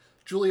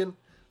Julian,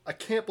 I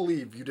can't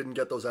believe you didn't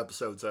get those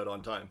episodes out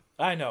on time.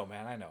 I know,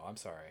 man. I know. I'm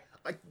sorry.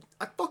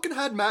 I fucking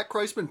had Matt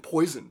Kreisman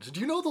poisoned. Did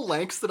you know the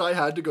lengths that I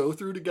had to go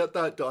through to get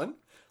that done?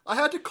 I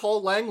had to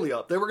call Langley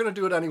up. They were going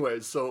to do it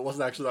anyways, so it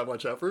wasn't actually that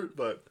much effort,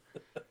 but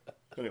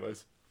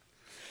anyways.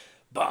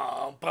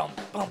 Bum, bum,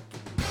 bum.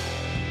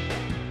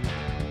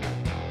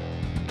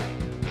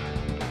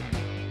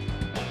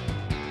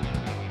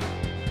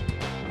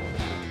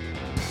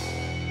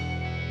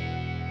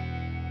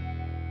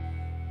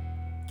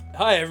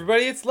 Hi,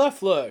 everybody. It's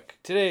Left Look.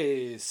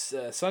 Today's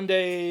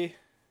Sunday,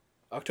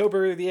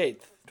 October the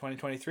 8th,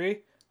 2023. I'm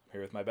here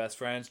with my best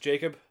friends,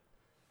 Jacob.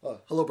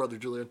 Hello, brother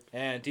Julian.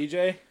 And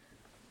TJ.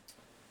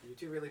 You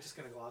two really just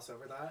going to gloss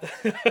over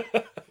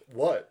that?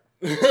 What?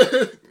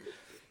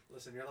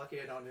 Listen, you're lucky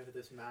I don't know who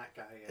this Matt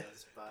guy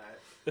is,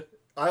 but...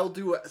 I'll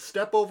do a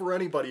step over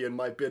anybody in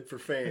my bid for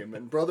fame.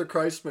 And Brother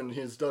Kreisman,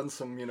 he's done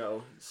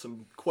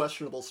some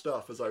questionable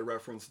stuff, as I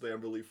referenced the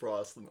Amberley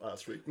Frost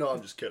last week. No,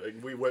 I'm just kidding.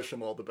 We wish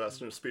him all the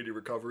best in a speedy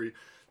recovery.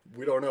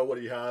 We don't know what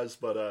he has,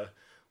 but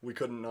we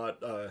couldn't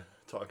not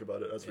talk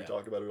about it as we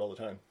talk about it all the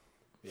time.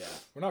 Yeah,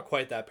 we're not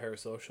quite that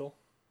parasocial,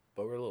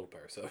 but we're a little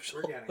parasocial.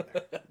 We're getting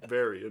there.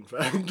 Very, in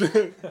fact.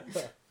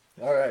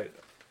 All right.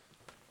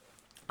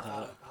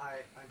 Hi,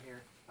 I'm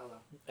here. Hello.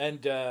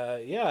 And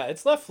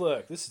it's Left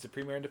Look. This is the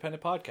premier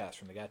independent podcast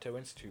from the Gatto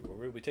Institute, where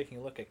we'll be taking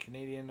a look at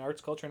Canadian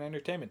arts, culture, and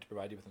entertainment to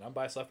provide you with an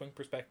unbiased left-wing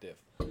perspective.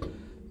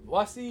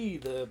 Voici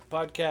the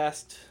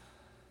podcast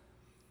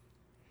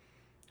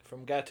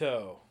from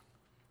Gatto.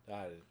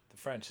 The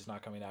French is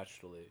not coming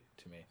naturally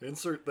to me.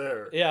 Insert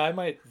there. Yeah, I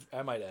might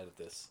edit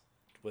this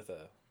with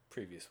a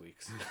previous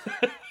week's.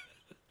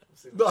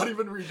 Not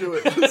even redo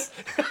it. Just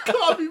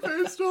copy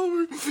paste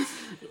over.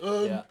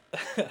 Yeah.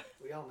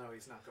 We all know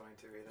he's not going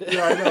to either.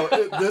 Yeah, I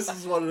know. This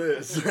is what it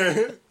is.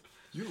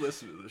 You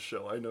listen to this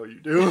show. I know you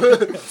do.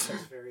 He's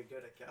very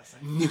good at guessing.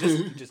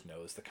 He just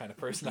knows the kind of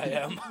person I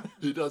am.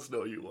 He does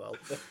know you well.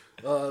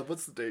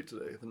 What's the date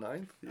today? The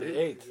 9th? The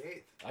 8th. The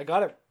 8th. I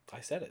got it. I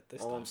said it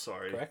this time. I'm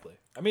sorry. Correctly.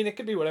 I mean, it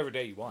could be whatever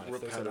day you want. If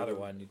there's Repetitive. another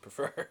one you'd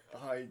prefer.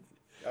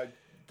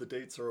 The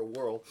dates are a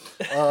whirl.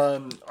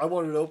 I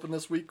wanted to open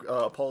this week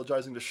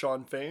apologizing to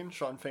Sean Fain.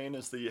 Sean Fain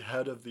is the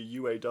head of the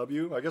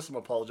UAW. I guess I'm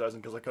apologizing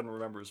because I couldn't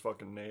remember his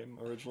fucking name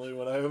originally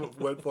when I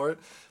went for it.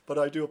 But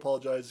I do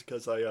apologize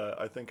because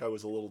I think I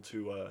was a little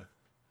too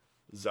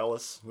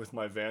zealous with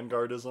my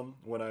vanguardism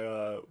when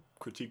I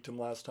critiqued him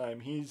last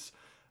time. He's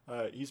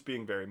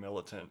being very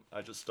militant.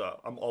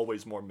 I'm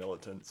always more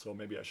militant, so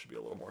maybe I should be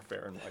a little more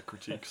fair in my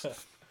critiques. Not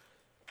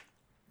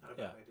a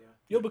bad idea.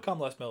 You'll become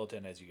less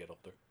militant as you get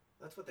older.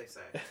 That's what they say.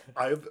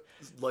 I've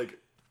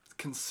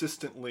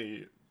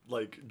consistently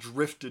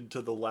drifted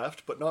to the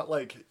left, but not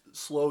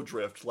slow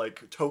drift,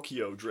 like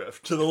Tokyo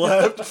drift to the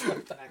left.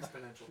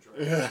 Exponential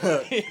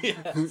drift.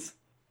 Yes.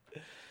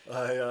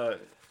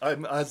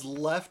 I'm as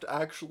left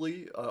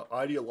actually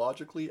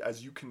ideologically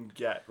as you can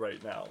get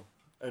right now,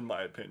 in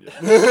my opinion.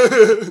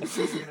 You're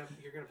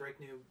gonna break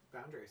new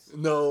boundaries.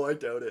 No, I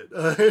doubt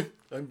it.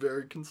 I'm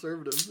very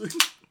conservative.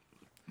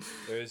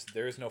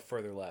 There is no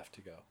further left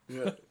to go.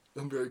 Yeah.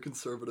 I'm very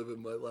conservative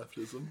in my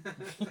leftism.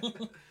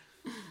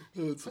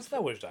 Isn't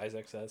that what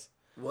Zizek says?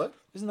 What?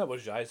 Isn't that what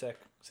Zizek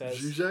says?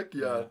 Zizek?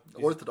 Yeah.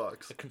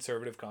 Orthodox. A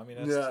conservative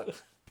communist. Yeah.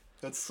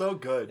 That's so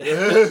good.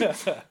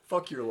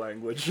 Fuck your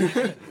language.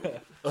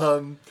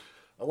 I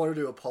wanted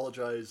to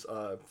apologize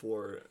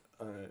for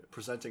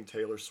presenting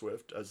Taylor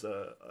Swift as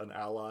an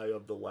ally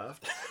of the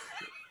left.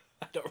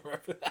 I don't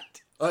remember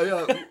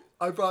that.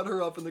 I brought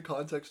her up in the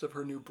context of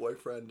her new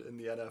boyfriend in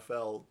the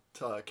NFL,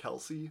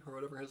 Kelsey, or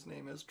whatever his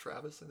name is,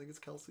 Travis, I think it's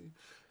Kelsey.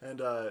 And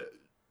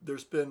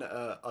there's been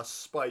a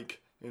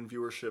spike in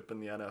viewership in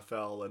the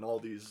NFL, and all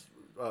these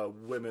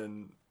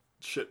women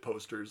shit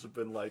posters have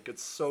been like,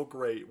 it's so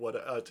great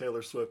what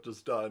Taylor Swift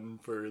has done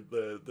for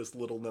this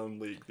little-known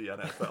league, the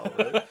NFL,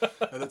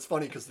 right? And it's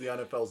funny because the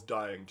NFL's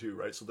dying too,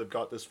 right? So they've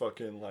got this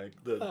fucking,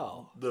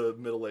 the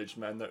middle-aged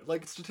men that,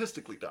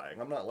 statistically dying.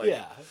 I'm not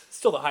Yeah, it's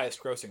still the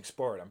highest grossing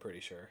sport, I'm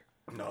pretty sure.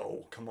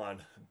 No, come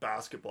on.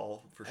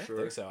 Basketball, for sure.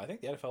 I think so. I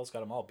think the NFL's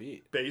got them all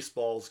beat.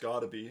 Baseball's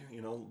got to be,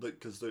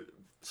 because the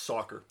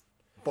soccer.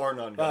 Bar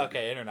none.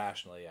 Okay,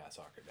 internationally, yeah,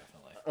 soccer,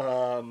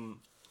 definitely.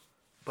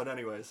 But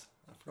anyways,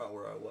 I forgot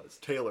where I was.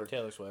 Taylor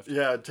Swift.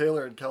 Yeah,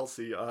 Taylor and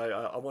Kelsey.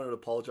 I wanted to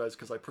apologize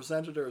because I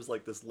presented her as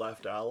this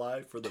left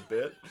ally for the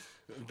bit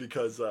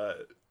because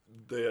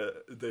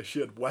she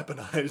had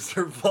weaponized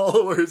her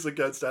followers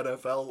against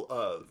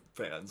NFL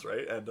fans,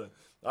 right? And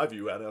I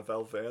view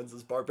NFL fans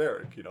as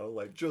barbaric,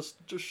 just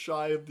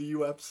shy of the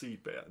UFC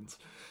fans,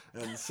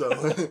 and so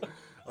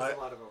There's a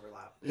lot of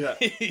overlap. Yeah.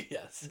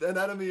 Yes. An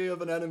enemy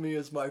of an enemy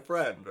is my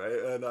friend,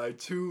 right? And I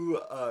too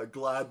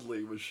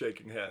gladly was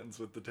shaking hands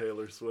with the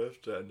Taylor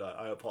Swift, and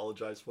I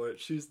apologize for it.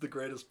 She's the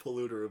greatest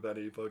polluter of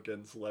any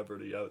fucking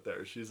celebrity out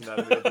there. She's an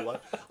enemy of the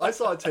left. I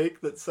saw a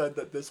take that said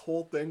that this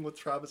whole thing with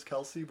Travis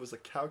Kelce was a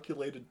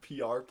calculated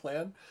PR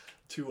plan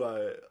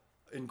to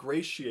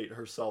ingratiate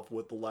herself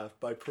with the left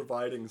by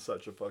providing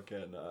such a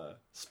fucking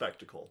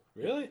spectacle.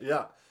 Really?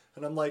 Yeah.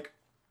 And I'm like,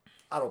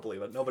 I don't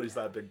believe it. Nobody's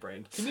that big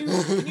brained.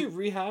 Can you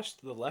rehash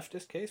the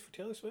leftist case for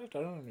Taylor Swift?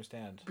 I don't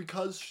understand.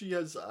 Because she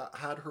has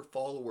had her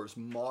followers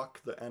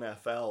mock the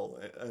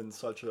NFL in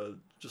such a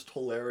just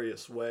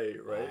hilarious way,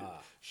 right?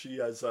 She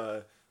has,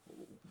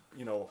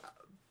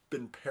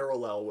 been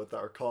parallel with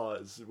our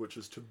cause, which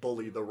is to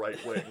bully the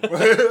right wing.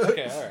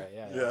 Okay, all right,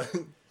 yeah.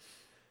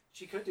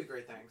 She could do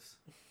great things.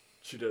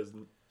 She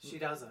doesn't. She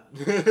doesn't.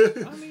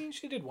 I mean,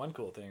 she did one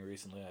cool thing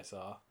recently I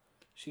saw.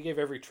 She gave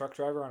every truck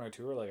driver on her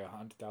tour like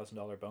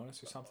 $100,000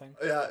 bonus or something.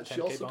 Yeah,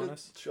 10K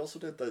bonus. She also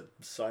did the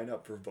sign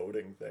up for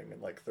voting thing,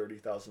 and like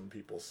 30,000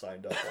 people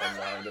signed up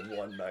online in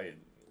one night,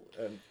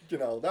 and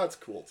that's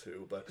cool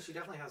too. But she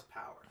definitely has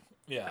power.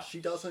 Yeah, she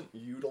doesn't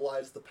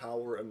utilize the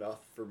power enough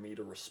for me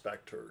to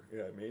respect her. You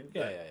know what I mean?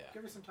 Yeah.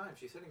 Give her some time.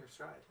 She's hitting her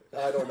stride.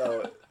 I don't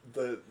know.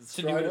 The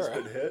stride has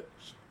been hit.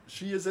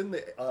 She is in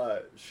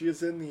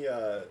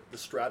the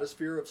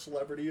stratosphere of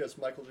celebrity as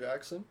Michael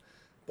Jackson,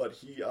 but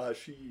she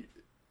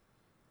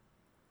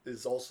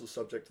is also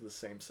subject to the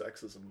same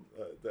sexism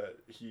that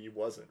he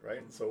wasn't,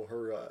 right? And so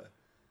her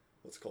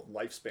what's called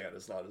lifespan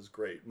is not as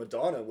great.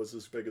 Madonna was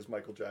as big as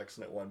Michael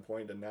Jackson at one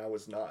point and now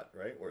is not,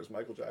 right? Whereas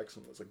Michael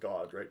Jackson was a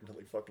god right until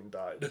he fucking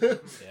died.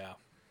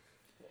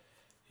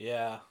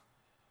 Yeah,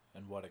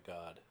 and what a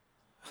god.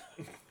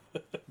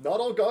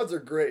 Not all gods are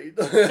great.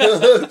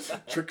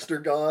 Trickster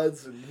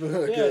gods and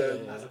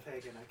As a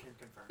pagan, I can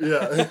confirm.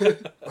 Yeah.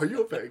 Are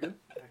you a pagan?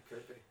 I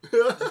could be.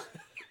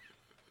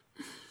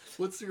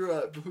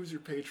 Who's your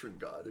patron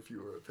god if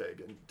you were a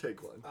pagan?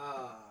 Take one.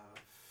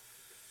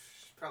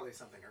 Probably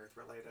something earth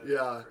related.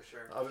 Yeah, for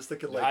sure. I was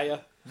thinking Gaia?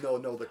 No,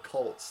 the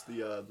cults,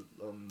 the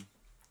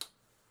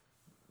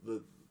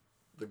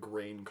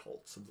grain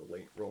cults of the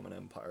late Roman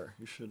Empire.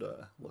 You should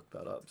look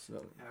that up. So.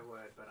 I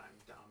would, but I'm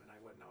dumb and I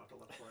wouldn't know what to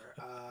look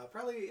for.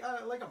 Probably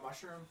like a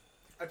mushroom.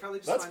 I'd probably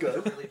just That's find good.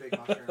 like a really big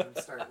mushroom and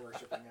start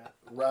worshiping it.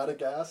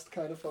 Radagast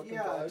kind of fucking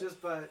vibe.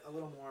 but a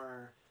little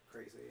more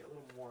crazy, a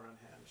little more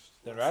unhinged.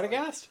 The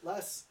Radagast?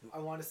 Less, I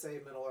want to say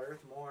Middle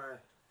Earth,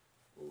 more.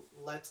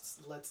 Let's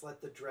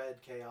let the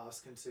dread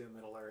chaos consume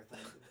Middle Earth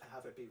and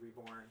have it be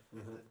reborn in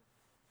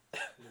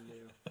the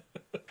new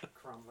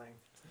crumbling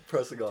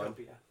Pressing on.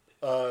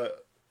 utopia.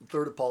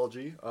 Third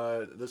apology.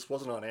 This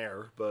wasn't on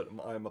air, but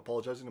I'm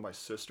apologizing to my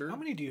sister. How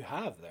many do you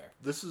have there?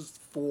 This is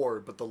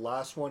 4, but the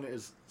last one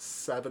is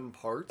 7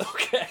 parts.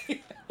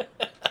 Okay.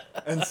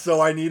 And so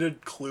I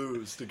needed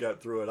clues to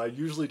get through it. I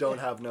usually don't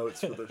have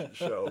notes for the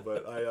show,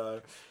 but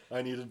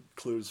I needed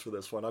clues for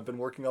this one. I've been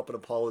working up an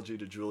apology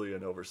to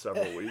Julian over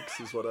several weeks,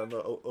 is what I'm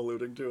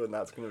alluding to, and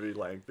that's going to be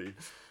lengthy.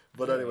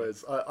 But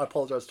anyways, I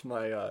apologize to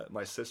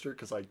my sister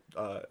because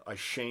I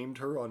shamed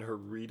her on her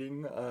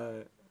reading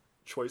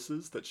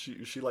choices. That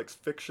she likes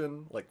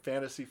fiction, like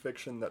fantasy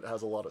fiction that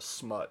has a lot of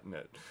smut in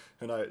it,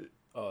 and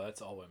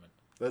that's all women.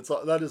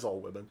 That is all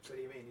women. What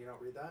do you mean? You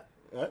don't read that?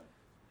 What?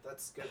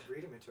 That's good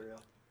reading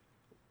material.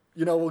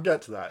 We'll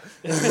get to that.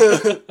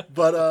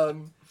 But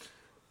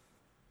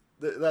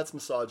that's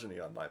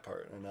misogyny on my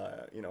part, and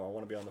I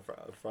want to be on the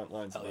front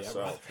lines of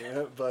myself.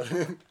 Yeah, but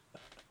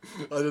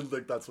I didn't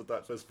think that's what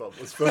that fist bump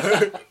was for.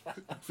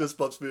 Fist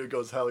bumps me and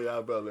goes, "Hell yeah,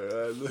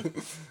 brother!" And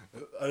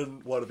I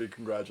didn't want to be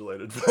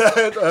congratulated for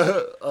that.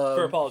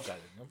 For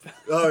apologizing.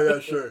 Oh yeah,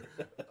 sure.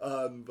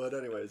 But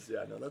anyways,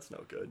 no, that's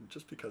no good.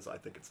 Just because I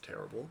think it's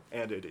terrible,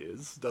 and it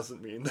is,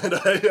 doesn't mean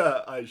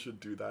that I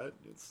should do that.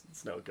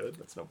 It's no good.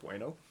 That's no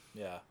bueno.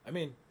 Yeah, I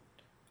mean,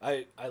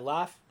 I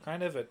laugh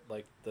kind of at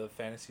like the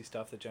fantasy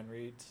stuff that Jen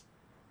reads,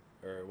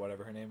 or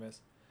whatever her name is,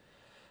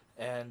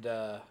 and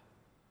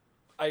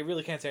I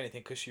really can't say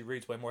anything because she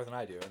reads way more than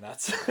I do, and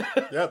that's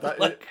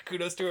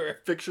kudos to her.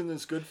 Fiction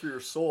is good for your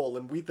soul,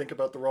 and we think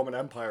about the Roman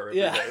Empire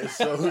every day,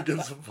 so who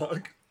gives a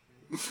fuck?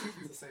 It's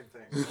the same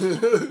thing.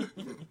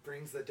 It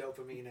brings the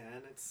dopamine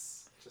in.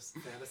 It's just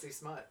fantasy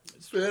smut.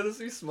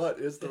 Fantasy smut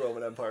is the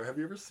Roman Empire. Have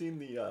you ever seen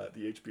the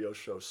HBO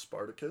show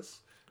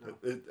Spartacus?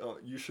 No.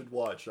 You should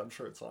watch. I'm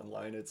sure it's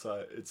online. It's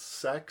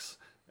sex,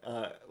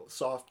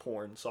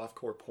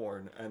 softcore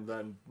porn, and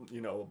then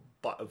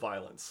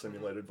violence,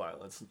 simulated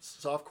violence,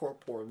 softcore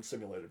porn,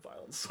 simulated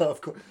violence,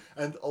 softcore,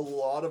 and a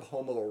lot of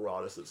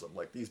homoeroticism,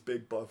 like these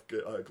big buff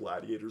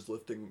gladiators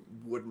lifting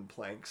wooden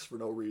planks for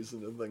no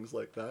reason and things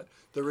like that.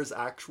 There is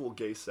actual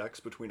gay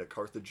sex between a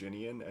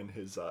Carthaginian and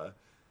his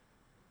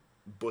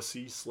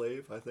bussy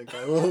slave, I think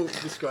I will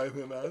describe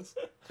him as.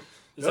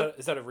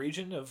 Is that a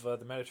region of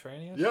the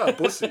Mediterranean? Yeah,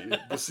 Bussia.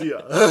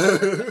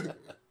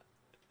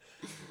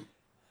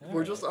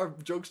 Our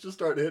jokes just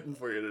start hitting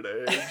for you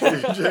today,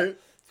 JJ. It's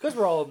because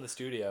we're all in the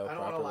studio. I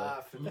don't want to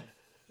laugh and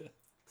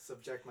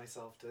subject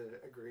myself to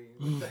agreeing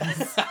with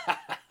this.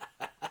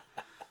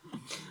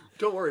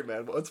 Don't worry,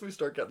 man. Once we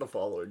start getting a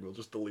following, we'll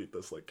just delete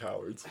this like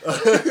cowards.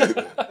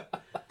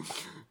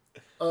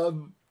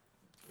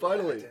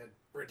 Finally.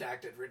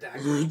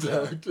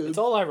 Redacted. It's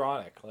all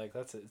ironic. Like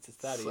it's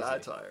that easy.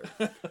 Satire.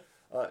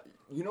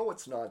 You know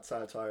what's not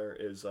satire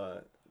is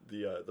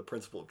the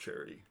principle of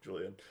charity,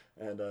 Julian.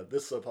 And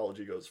this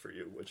apology goes for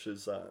you, which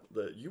is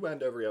you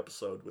end every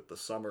episode with the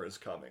 "summer is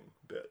coming"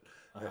 bit.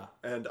 Uh-huh.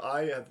 And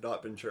I have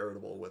not been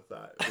charitable with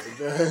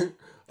that.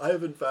 I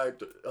have, in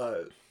fact,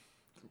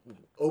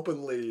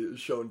 openly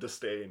shown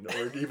disdain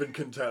or even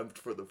contempt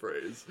for the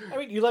phrase. I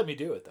mean, you let me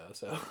do it, though,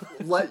 so.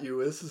 Let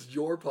you. This is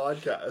your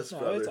podcast, No,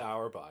 brother. it's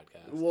our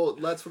podcast. Well,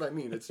 that's what I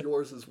mean. It's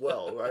yours as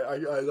well. I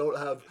don't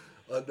have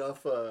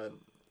enough...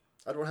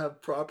 I don't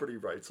have property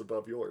rights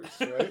above yours,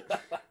 right?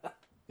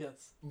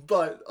 Yes.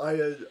 But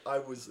I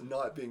was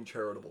not being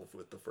charitable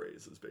with the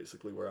phrase is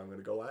basically where I'm going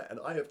to go at. And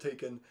I have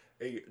taken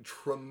a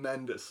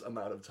tremendous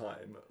amount of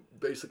time,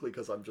 basically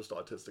because I'm just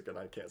autistic and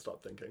I can't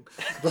stop thinking.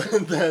 But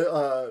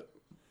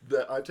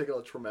that I've taken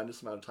a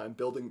tremendous amount of time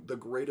building the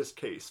greatest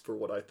case for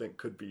what I think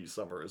could be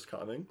Summer is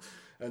Coming.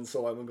 And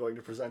so I'm going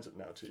to present it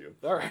now to you.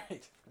 All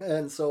right.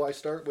 And so I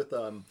start with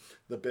the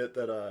bit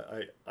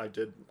that I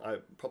did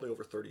probably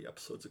over 30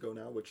 episodes ago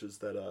now, which is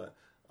that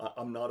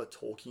I'm not a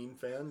Tolkien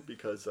fan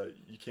because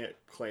you can't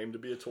claim to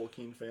be a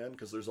Tolkien fan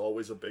because there's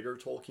always a bigger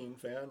Tolkien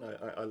fan.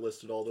 I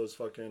listed all those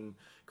fucking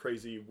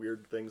crazy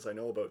weird things I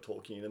know about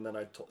Tolkien, and then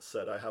I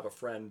said I have a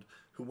friend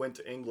who went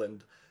to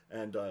England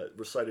and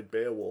recited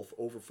Beowulf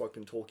over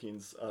fucking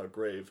Tolkien's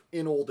grave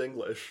in Old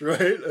English,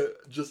 right?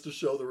 Just to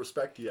show the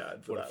respect he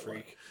had for What that a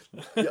freak.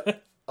 Yeah,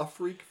 a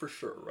freak for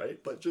sure,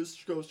 right? But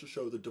just goes to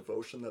show the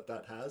devotion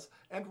that has,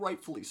 and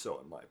rightfully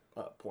so in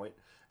my point.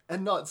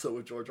 And not so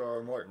with George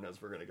R.R. Martin,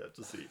 as we're going to get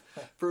to see.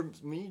 For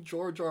me,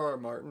 George R.R.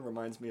 Martin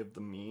reminds me of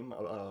the meme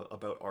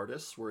about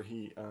artists where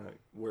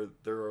where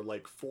there are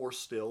like 4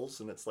 stills,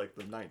 and it's like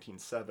the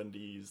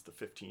 1970s, the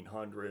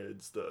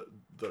 1500s,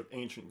 the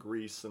ancient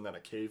Greece, and then a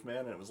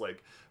caveman. And it was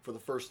like, for the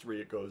first 3,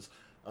 it goes,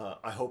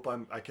 I hope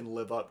I can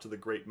live up to the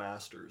great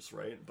masters,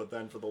 right? But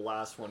then for the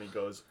last one, he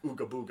goes,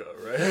 ooga booga,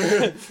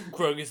 right?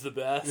 Krug is the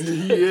best.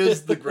 He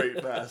is the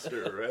great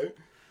master, right?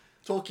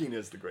 Tolkien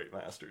is the great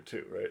master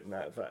too, right? In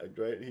that fact,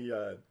 right?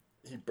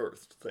 He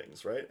birthed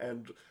things, right?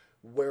 And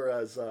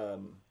whereas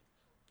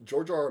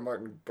George R.R.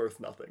 Martin birthed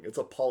nothing. It's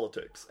a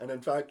politics, and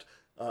in fact,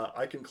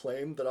 I can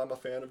claim that I'm a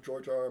fan of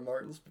George R.R.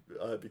 Martin's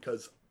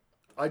because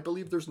I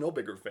believe there's no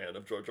bigger fan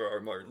of George R.R.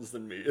 Martin's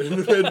than me.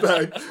 In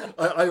fact,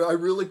 I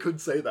really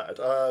could say that.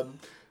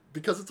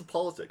 Because it's a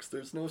politics.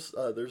 There's no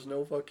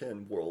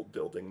fucking world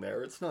building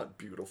there. It's not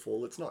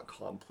beautiful. It's not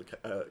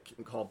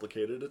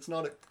complicated. It's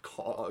not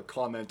a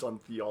comment on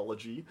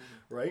theology,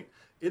 right?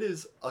 It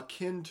is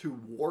akin to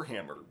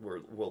Warhammer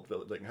world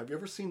building. Have you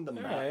ever seen the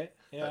map? Right,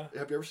 yeah.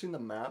 Have you ever seen the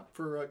map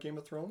for Game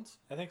of Thrones?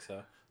 I think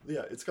so.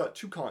 Yeah, it's got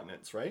 2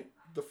 continents, right?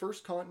 The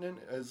first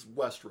continent is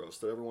Westeros,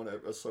 that everyone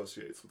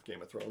associates with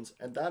Game of Thrones,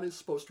 and that is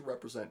supposed to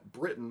represent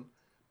Britain.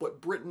 But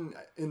Britain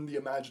in the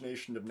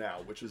imagination of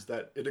now, which is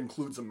that it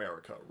includes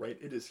America, right?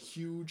 It is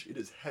huge. It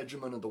is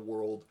hegemon of the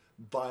world,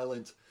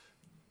 violent,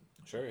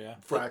 Sure, yeah.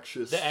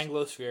 fractious. The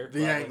Anglosphere.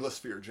 The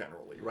Anglosphere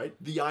generally, right?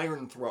 The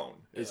Iron Throne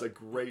is a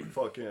great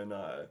fucking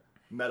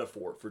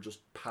metaphor for just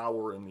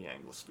power in the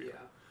Anglosphere,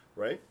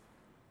 right?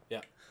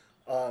 Yeah.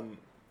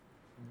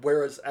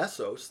 Whereas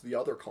Essos, the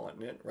other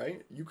continent,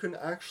 right, you can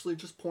actually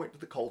just point to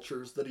the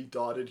cultures that he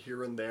dotted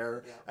here and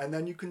there, and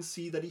then you can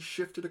see that he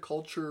shifted a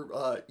culture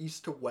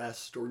east to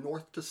west or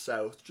north to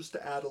south just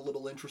to add a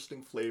little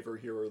interesting flavor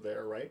here or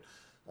there, right?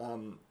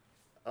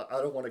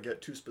 I don't want to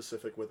get too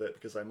specific with it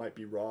because I might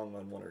be wrong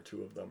on 1 or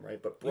 2 of them, right?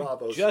 But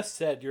Bravo. You just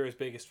said you're his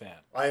biggest fan.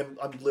 I'm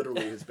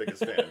literally his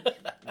biggest fan,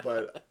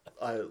 but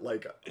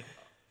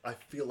I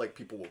feel like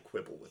people will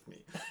quibble with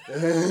me.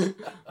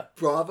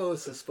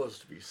 Bravos is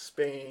supposed to be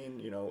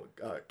Spain,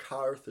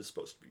 Carth is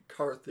supposed to be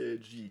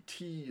Carthage,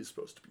 ET is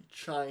supposed to be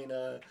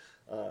China,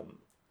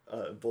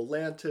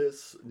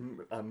 Volantis,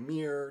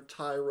 Mir,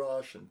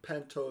 Tyrosh, and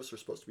Pentos are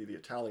supposed to be the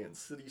Italian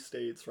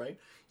city-states, right?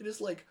 It is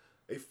like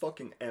a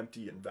fucking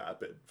empty and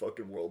vapid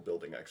fucking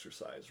world-building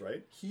exercise,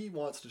 right? He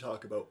wants to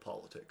talk about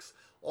politics.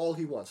 All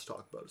he wants to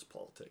talk about is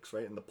politics,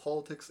 right? And the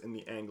politics in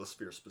the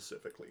Anglosphere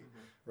specifically,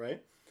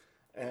 right?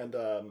 And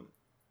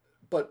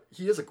but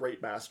he is a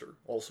great master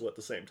also at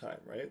the same time,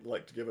 right?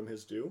 Like, to give him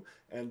his due.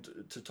 And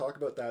to talk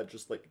about that,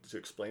 just like to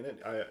explain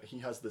it, he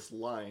has this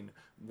line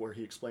where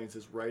he explains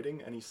his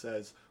writing, and he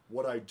says,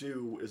 what I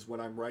do is when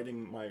I'm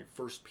writing my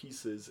first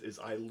pieces is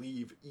I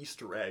leave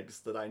Easter eggs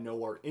that I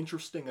know are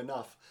interesting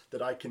enough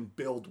that I can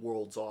build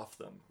worlds off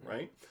them,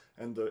 right?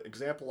 And the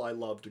example I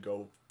love to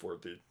go for,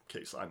 the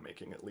case I'm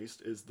making at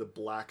least, is the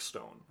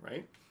Blackstone,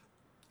 right?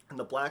 And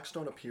the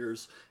Blackstone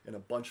appears in a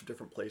bunch of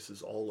different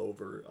places all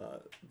over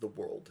the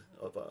world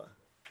of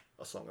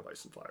A Song of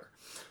Ice and Fire.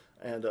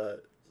 And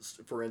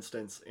for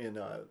instance, in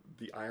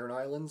the Iron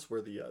Islands,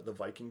 where the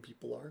Viking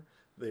people are,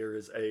 there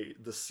is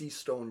the Sea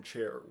Stone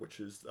Chair, which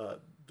is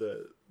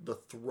the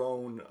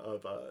throne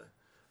of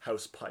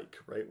House Pike,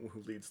 right,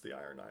 who leads the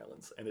Iron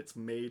Islands. And it's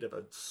made of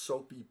a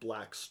soapy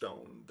black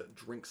stone that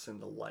drinks in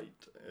the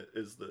light,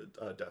 is the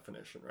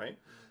definition, right?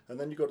 And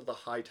then you go to the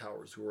High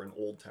Towers, who are in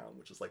Old Town,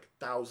 which is like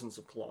thousands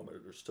of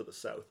kilometers to the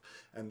south.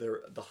 And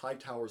the High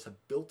Towers have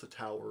built a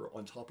tower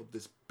on top of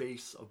this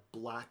base of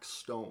black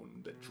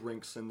stone that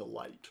drinks in the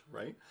light,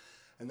 right?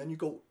 And then you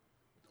go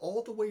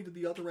all the way to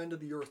the other end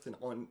of the earth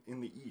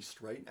in the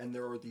east, right? And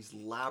there are these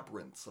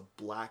labyrinths of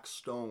black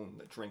stone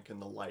that drink in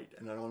the light.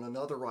 And then on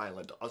another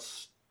island, a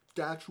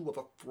statue of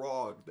a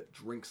frog that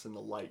drinks in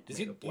the light. Does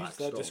he use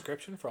that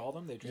description for all of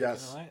them? They drink in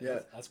the light? Yeah.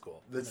 That's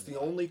cool. That's the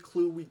only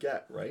clue we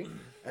get, right?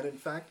 And in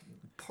fact,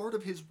 part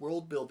of his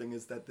world building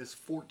is that this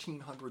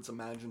 1400s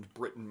imagined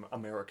Britain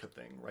America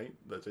thing, right?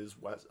 That is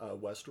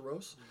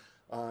Westeros.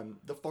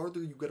 The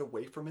farther you get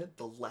away from it,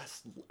 the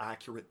less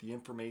accurate the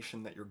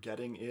information that you're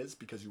getting is,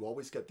 because you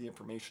always get the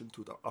information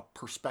through a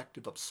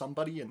perspective of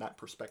somebody, and that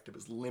perspective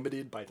is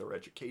limited by their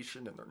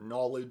education and their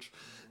knowledge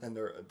and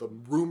the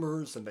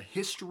rumors and the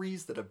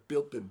histories that have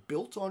been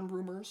built on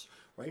rumors,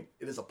 right?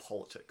 It is a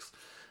politics.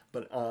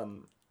 But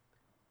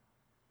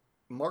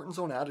Martin's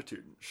own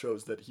attitude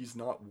shows that he's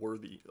not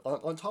worthy.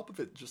 On top of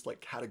it, just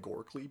like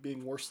categorically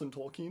being worse than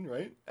Tolkien,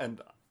 right?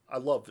 And I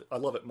love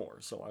it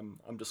more, so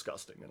I'm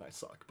disgusting and I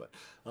suck. But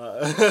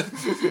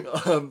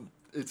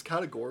it's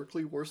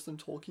categorically worse than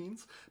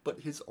Tolkien's. But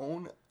his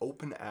own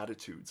open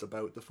attitudes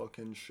about the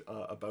fucking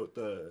about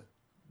the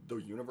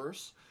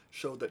universe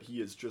show that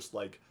he is just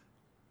like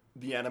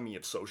the enemy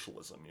of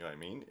socialism. You know what I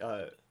mean?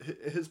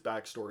 His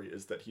backstory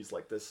is that he's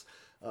like this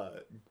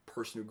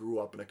person who grew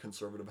up in a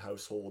conservative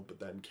household, but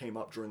then came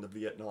up during the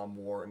Vietnam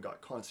War and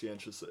got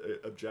conscientious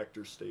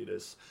objector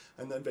status,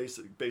 and then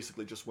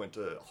basically just went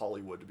to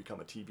Hollywood to become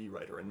a TV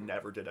writer and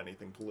never did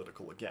anything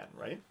political again,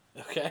 right?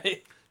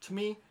 Okay. To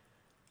me,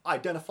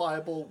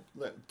 identifiable,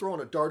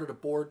 throwing a dart at a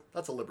board,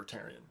 that's a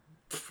libertarian.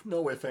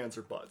 No ifs, ands,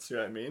 or buts, you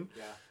know what I mean?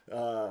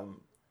 Yeah.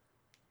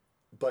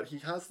 But he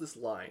has this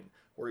line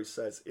where he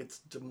says, it's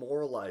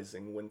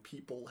demoralizing when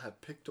people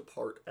have picked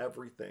apart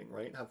everything,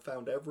 right? Have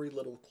found every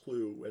little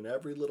clue and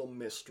every little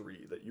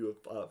mystery that you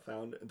have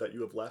found, that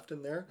you have left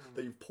in there,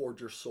 that you've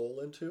poured your soul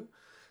into,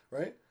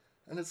 right?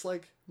 And it's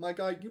like, my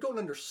guy, you don't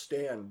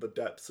understand the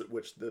depths at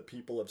which the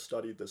people have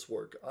studied this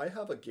work. I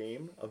have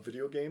a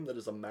video game that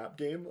is a map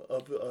game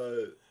of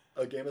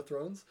a Game of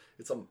Thrones.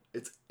 It's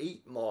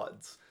 8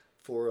 mods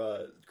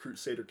for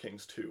Crusader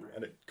Kings 2,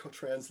 and it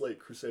translate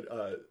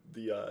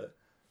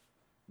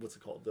what's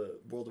it called? The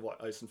World of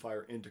Ice and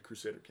Fire into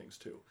Crusader Kings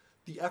 2.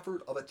 The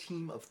effort of a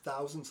team of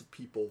thousands of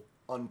people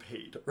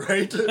unpaid,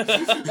 right?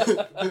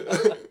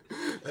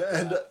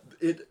 And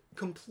it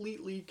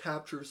completely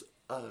captures,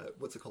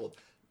 what's it called?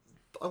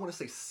 I want to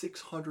say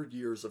 600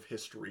 years of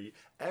history.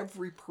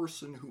 Every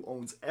person who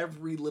owns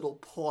every little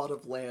plot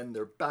of land,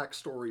 their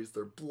backstories,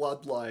 their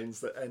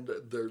bloodlines, and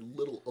their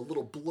a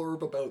little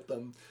blurb about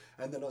them.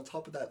 And then on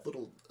top of that,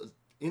 little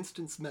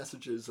instance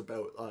messages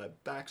about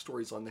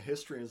backstories on the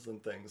histories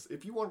and things.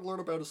 If you want to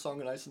learn about A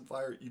Song in Ice and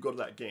Fire, you go to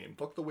that game.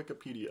 Fuck the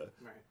Wikipedia.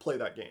 Right. Play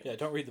that game. Yeah,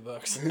 don't read the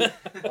books.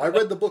 I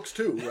read the books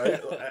too,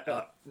 right?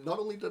 Not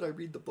only did I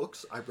read the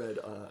books, I read,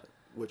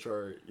 which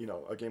are,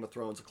 A Game of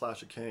Thrones, A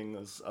Clash of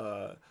Kings,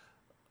 A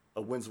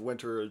Winds of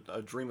Winter,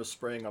 A Dream of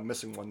Spring. I'm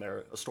missing one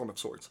there. A Storm of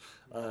Swords.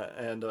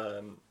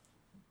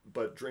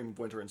 But Dream of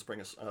Winter and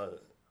Spring is...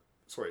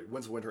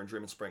 Winds of Winter and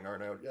Dream of Spring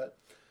aren't out yet.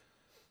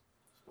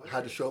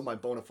 Had to show my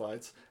bona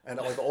fides. And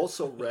I've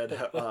also read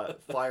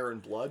Fire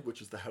and Blood, which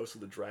is the House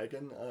of the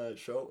Dragon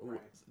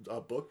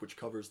book, which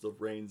covers the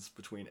reigns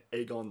between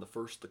Aegon the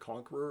First, the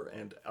Conqueror,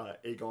 and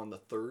Aegon the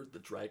Third, the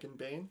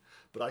Dragonbane.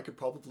 But I could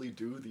probably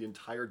do the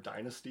entire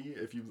dynasty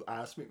if you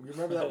asked me.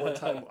 Remember that one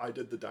time I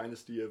did the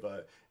dynasty of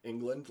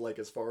England, like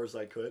as far as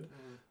I could?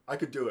 I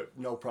could do it,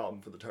 no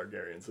problem, for the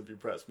Targaryens if you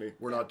press me.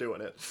 We're not doing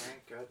it.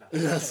 Thank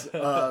goodness.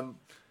 Yes.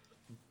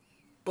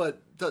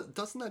 But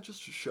doesn't that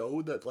just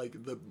show that, like,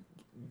 the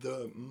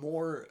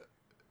more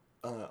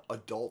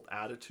adult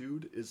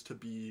attitude is to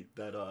be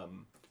that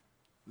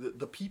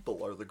the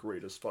people are the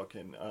greatest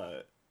fucking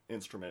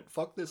instrument.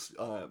 Fuck this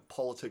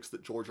politics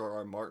that George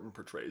R.R. Martin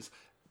portrays.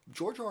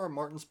 George R.R.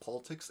 Martin's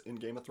politics in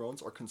Game of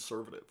Thrones are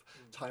conservative,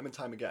 time and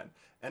time again.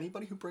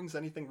 Anybody who brings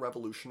anything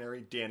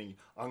revolutionary, Dany,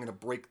 I'm gonna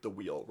break the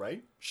wheel,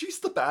 right? She's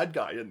the bad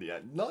guy in the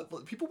end.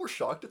 People were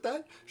shocked at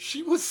that.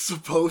 She was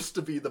supposed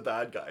to be the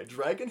bad guy.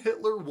 Dragon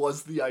Hitler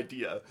was the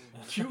idea.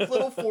 Cute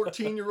little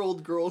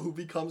 14-year-old girl who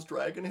becomes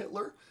Dragon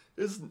Hitler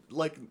is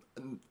like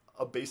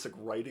a basic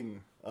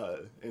writing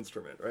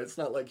instrument, right? It's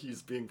not like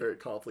he's being very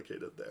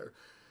complicated there.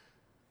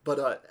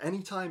 But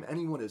anytime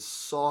anyone is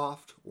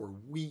soft or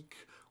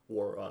weak,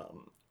 or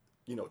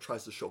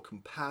tries to show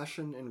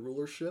compassion in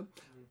rulership,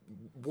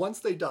 once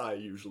they die,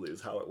 usually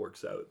is how it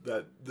works out.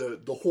 That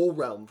the whole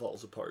realm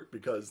falls apart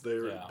because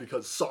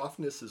because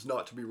softness is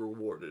not to be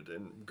rewarded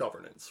in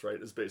governance, right?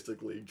 Is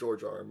basically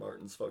George R.R.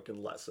 Martin's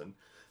fucking lesson.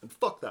 And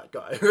fuck that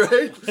guy,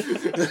 right?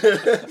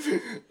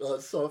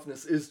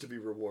 Softness is to be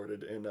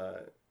rewarded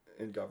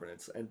in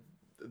governance, and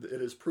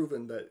it is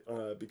proven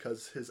that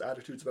because his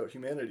attitudes about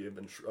humanity have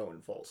been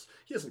shown false.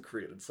 He hasn't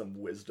created some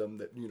wisdom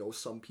that,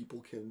 some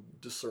people can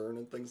discern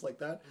and things like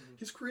that.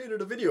 He's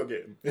created a video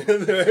game,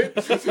 right?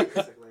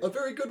 A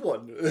very good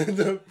one.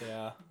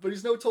 Yeah. But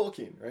he's no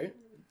Tolkien, right?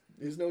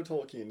 He's no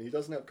Tolkien. He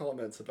doesn't have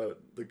comments about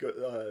the good,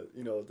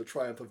 the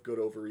triumph of good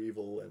over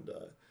evil and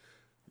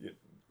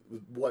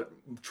what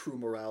true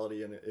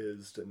morality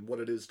is and what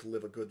it is to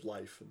live a good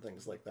life and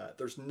things like that.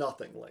 There's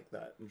nothing like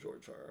that in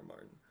George R.R.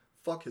 Martin.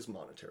 Fuck his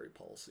monetary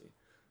policy.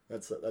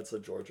 That's a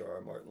George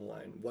R.R. Martin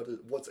line.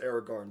 What's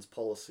Aragorn's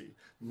policy?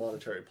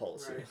 Monetary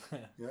policy.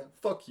 Right. Yeah,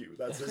 fuck you.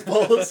 That's his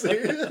policy.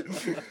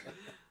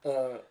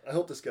 I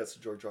hope this gets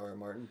to George R.R.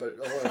 Martin, but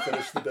I want to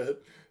finish the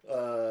bit.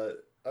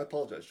 I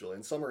apologize,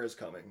 Julian. Summer is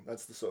coming.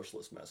 That's the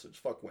socialist message.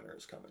 Fuck winter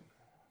is coming.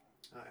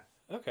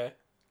 Okay.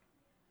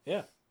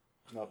 Yeah.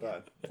 Not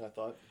bad, I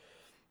thought.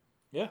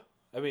 Yeah.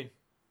 I mean,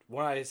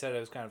 when I said it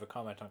was kind of a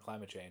comment on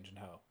climate change and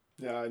how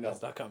Yeah, I know.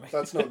 that's not coming.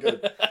 That's no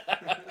good.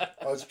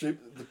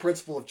 The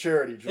principle of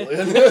charity,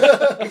 Julian.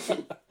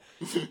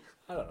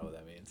 I don't know what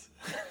that means.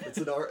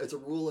 It's a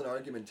rule in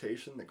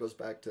argumentation that goes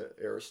back to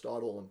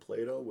Aristotle and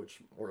Plato,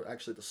 or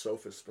actually the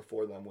sophists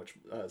before them, which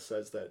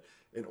says that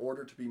in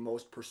order to be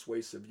most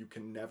persuasive, you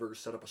can never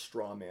set up a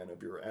straw man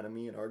of your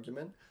enemy in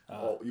argument.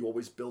 You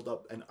always build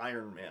up an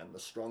Iron Man, the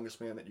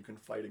strongest man that you can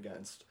fight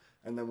against,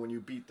 and then when you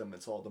beat them,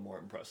 it's all the more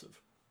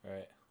impressive.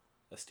 Right.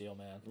 A steel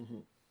man. Mm-hmm.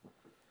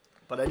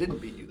 But I didn't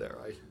beat you there.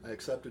 I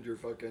accepted your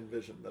fucking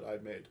vision that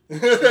I'd made.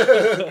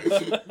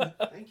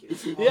 Thank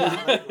you.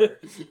 Yeah.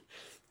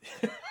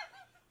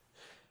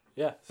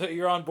 Yeah, so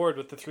you're on board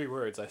with the 3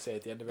 words I say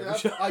at the end of every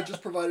show. I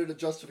just provided a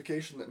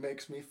justification that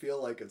makes me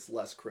feel like it's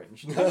less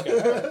cringe.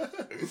 Okay.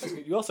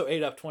 You also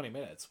ate up 20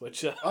 minutes,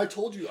 which... I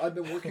told you, I've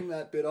been working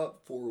that bit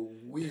up for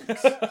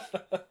weeks.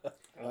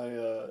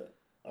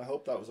 I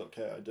hope that was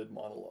okay. I did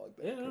monologue.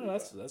 Yeah, no,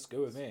 that's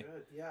good with me.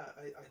 Good. Yeah,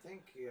 I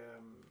think...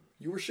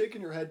 You were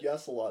shaking your head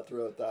yes a lot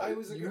throughout that. I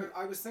was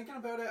thinking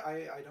about it.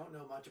 I don't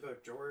know much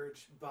about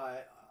George,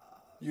 but...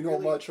 You know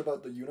much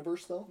about the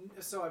universe, though?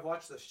 So I've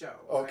watched the show,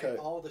 okay. Right?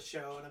 All the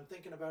show, and I'm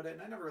thinking about it,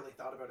 and I never really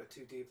thought about it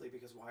too deeply,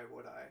 because why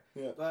would I?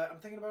 Yeah. But I'm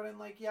thinking about it, and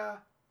like, yeah,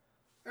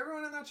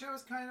 everyone in that show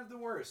is kind of the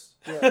worst.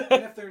 Yeah.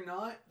 And if they're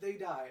not, they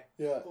die.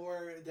 Yeah.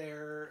 Or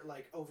they're,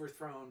 like,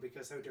 overthrown,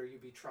 because how dare you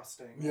be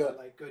trusting, yeah. or,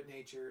 like,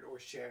 good-natured, or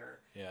share.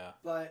 Yeah.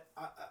 But,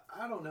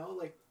 I don't know,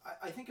 like,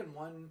 I think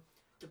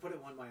to put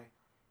it one way,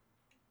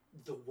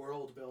 the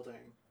world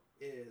building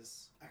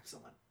is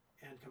excellent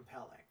and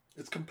compelling.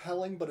 It's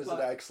compelling, but is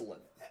it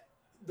excellent?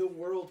 The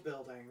world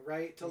building,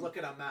 right? To look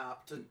at a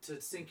map,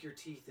 to sink your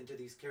teeth into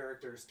these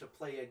characters, to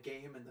play a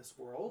game in this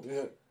world.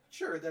 Yeah.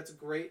 Sure, that's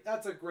great.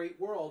 That's a great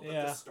world, but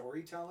the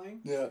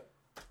storytelling? Yeah.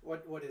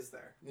 What is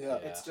there? Yeah.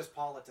 It's just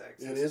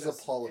politics. It's a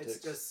politics.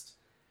 It's just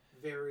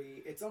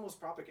it's almost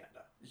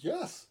propaganda.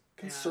 Yes.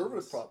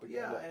 Conservative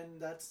propaganda. Yeah,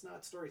 and that's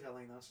not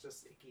storytelling. That's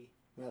just icky.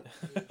 Yeah,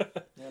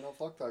 no,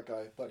 fuck that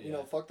guy. But, you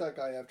know, fuck that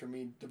guy after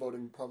me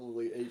devoting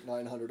probably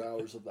 800-900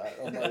 hours of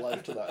my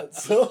life to that.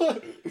 So.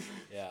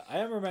 Yeah, I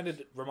am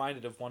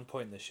reminded of one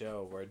point in the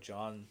show where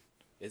John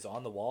is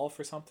on the wall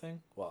for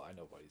something. Well, I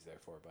know what he's there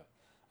for, but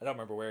I don't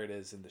remember where it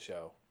is in the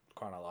show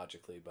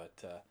chronologically.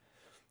 But,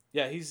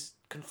 he's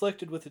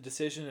conflicted with the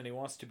decision and he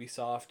wants to be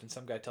soft, and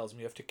some guy tells him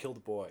you have to kill the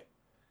boy.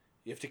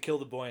 You have to kill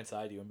the boy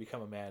inside you and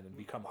become a man and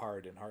become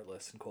hard and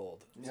heartless and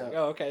cold. It's like,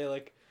 oh, okay,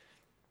 like...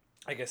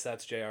 I guess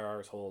that's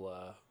J.R.R.'s whole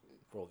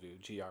worldview.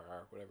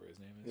 G.R.R., whatever his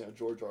name is. Yeah,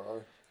 George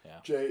R.R. Yeah.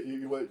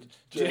 J.R.R.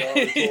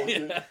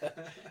 Tolkien.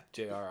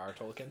 J.R.R.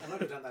 Tolkien. I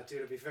might have done that too,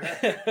 to be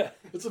fair.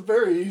 It's a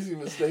very easy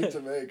mistake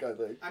to make, I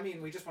think. I mean,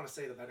 we just want to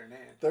say the better name.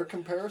 Their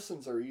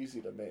comparisons are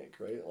easy to make,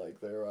 right? Like,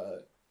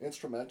 they're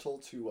instrumental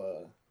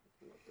to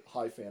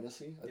high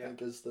fantasy, I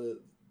think, is the...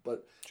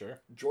 But sure.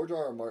 George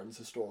R.R. Martin's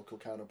historical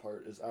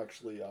counterpart is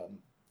actually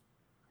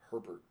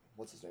Herbert.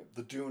 What's his name?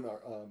 The Dune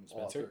Spencer?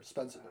 author.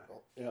 Spencer.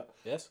 Yeah.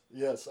 Yes?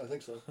 Yes, I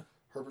think so.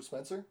 Herbert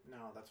Spencer?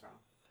 No, that's wrong.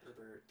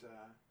 Herbert...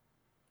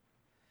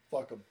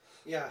 Fuck him.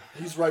 Yeah.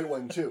 He's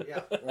right-wing, too.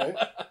 Yeah. Right?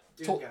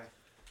 Dune guy.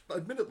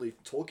 Admittedly,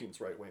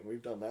 Tolkien's right-wing.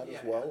 We've done that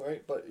as well,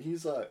 right? But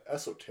he's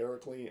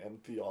esoterically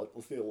and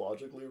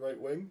theologically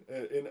right-wing.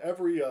 In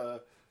every...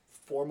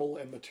 formal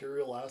and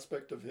material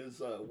aspect of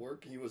his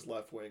work, he was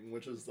left-wing,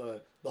 which is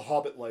the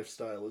Hobbit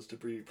lifestyle is to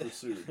be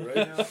pursued, right?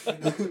 You know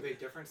what the big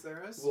difference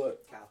there is?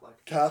 What?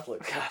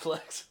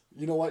 Catholics.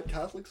 You know what?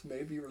 Catholics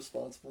may be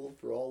responsible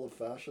for all of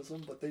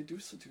fascism, but they do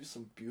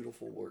some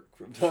beautiful work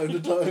from time to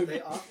time.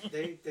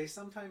 They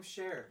sometimes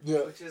share,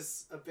 which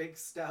is a big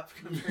step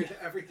compared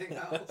to everything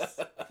else.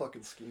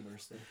 Fucking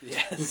schemers.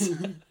 Yes.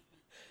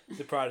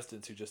 The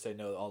Protestants who just say,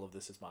 no, all of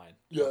this is mine.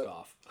 Fuck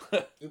off.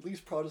 At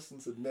least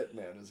Protestants admit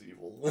man is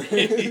evil.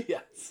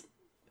 Yes.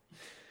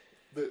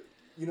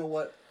 You know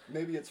what?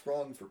 Maybe it's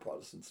wrong for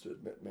Protestants to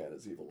admit man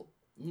is evil.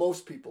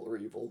 Most people are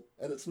evil,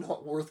 and it's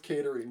not worth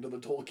catering to the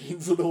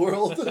Tolkiens of the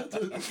world.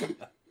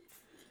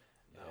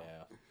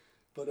 Yeah.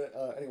 But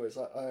anyways,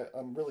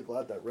 I'm really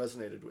glad that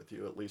resonated with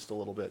you at least a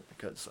little bit,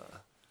 because,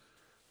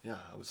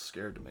 I was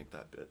scared to make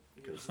that bit.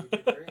 Because You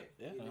did great.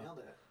 You nailed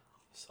it.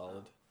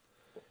 Solid.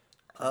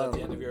 Is that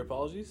the end of your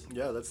apologies?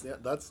 Yeah,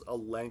 that's a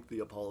lengthy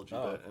apology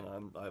bit,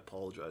 and I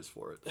apologize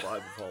for it.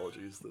 5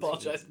 apologies.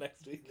 Apologize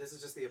next week. This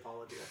is just the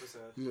apology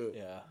episode.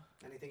 Yeah.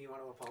 Anything you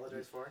want to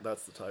apologize for?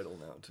 That's the title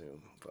now, too.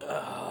 But,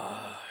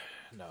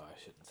 no, I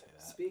shouldn't say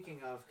that.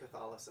 Speaking of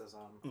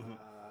Catholicism,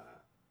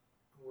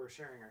 we're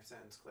sharing our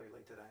sins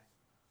clearly today.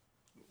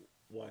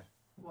 Why?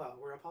 Well,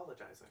 we're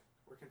apologizing.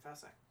 We're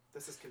confessing.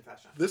 This is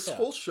confession. This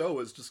whole show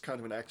is just kind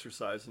of an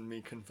exercise in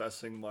me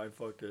confessing my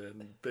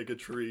fucking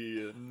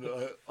bigotry and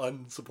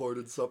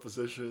unsupported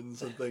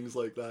suppositions and things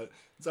like that.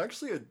 It's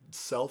actually a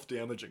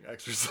self-damaging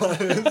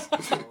exercise.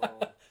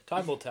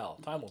 Time will tell.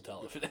 Time will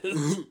tell if it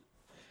is.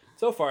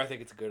 So far, I think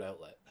it's a good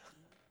outlet.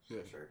 Yeah.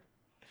 Sure.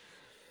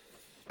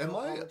 Am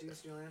I?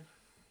 Apologies, Julian.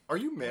 Are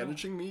you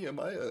managing me? Am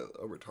I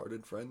a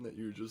retarded friend that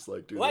you just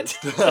like do What? this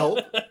to help?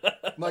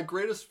 My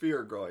greatest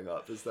fear growing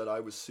up is that I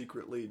was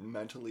secretly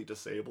mentally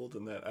disabled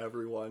and that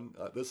everyone,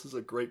 this is a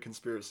great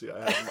conspiracy I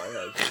have in my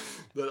head,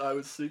 that I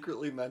was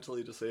secretly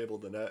mentally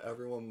disabled and that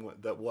everyone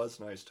that was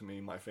nice to me,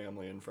 my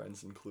family and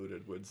friends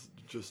included, was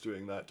just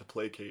doing that to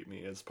placate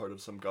me as part of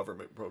some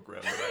government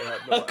program that I had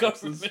no A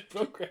government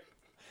program.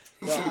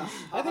 No,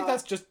 I think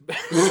that's just...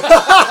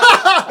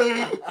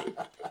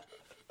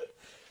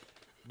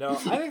 No,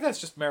 I think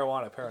that's just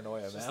marijuana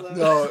paranoia, man.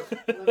 No,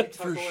 Let me tuck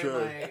for away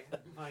sure.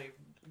 my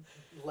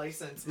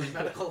license, my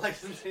medical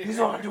license. He's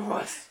on to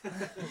us.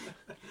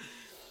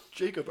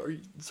 Jacob,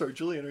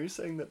 Julian, are you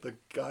saying that the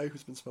guy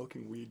who's been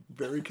smoking weed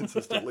very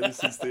consistently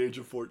since the age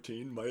of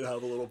 14 might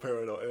have a little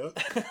paranoia?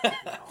 No.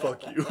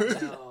 Fuck you.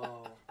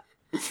 No.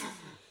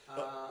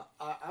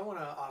 I want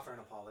to offer an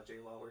apology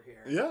while we're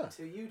here. Yeah.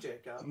 To you,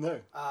 Jacob.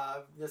 No.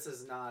 This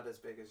is not as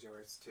big as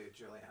yours, too,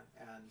 Julian,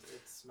 and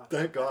it's not.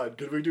 Thank God.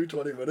 Could we do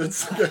 20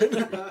 minutes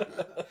again?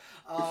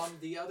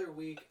 The other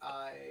week,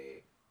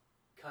 I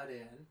cut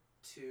in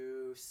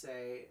to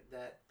say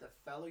that the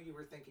fellow you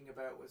were thinking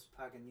about was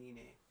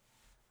Paganini,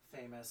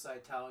 famous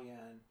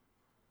Italian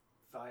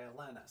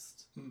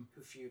violinist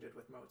who feuded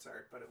with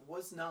Mozart, but it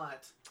was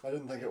not. I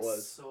didn't think it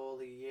was.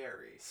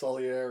 Salieri.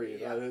 Salieri,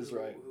 that is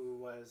right. Who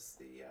was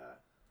the...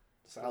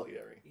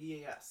 Salieri.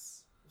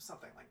 Yes,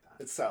 something like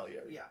that. It's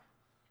Salieri. Yeah.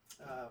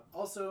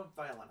 Also,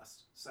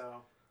 violinist.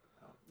 So,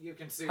 you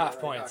can see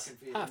Half where I got points.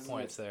 confused. Half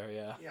points there,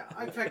 yeah. Yeah,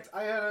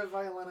 I had a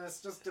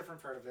violinist, just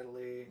different part of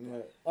Italy. Yeah.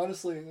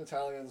 Honestly,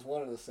 Italians,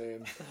 one and the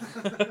same.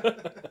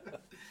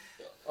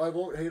 I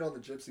won't hate on the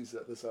gypsies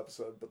at this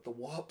episode, but the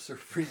wops are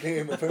free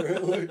game,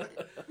 apparently.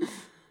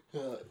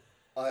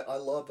 I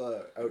love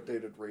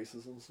outdated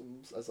racism,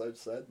 as I've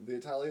said. The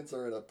Italians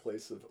are in a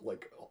place of,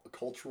 like,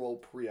 cultural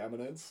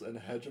preeminence and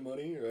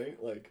hegemony, right?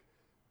 Like,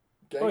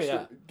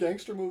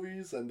 gangster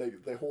movies, and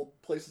they hold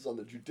places on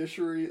the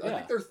judiciary. Yeah. I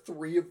think they're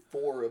 3 of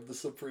 4 of the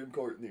Supreme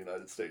Court in the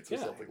United States or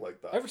something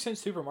like that. Ever since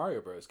Super Mario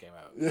Bros. Came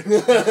out.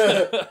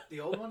 The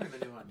old one or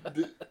the new one?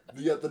 The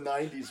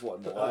 90s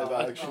one, the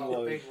live action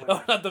one. The big one.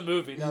 Oh, not the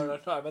movie. No,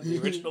 I meant the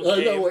original I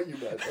game. know what you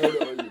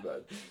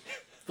meant.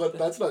 But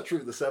that's not true.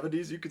 The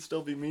 70s, you could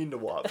still be mean to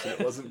wops, and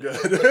it wasn't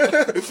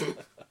good.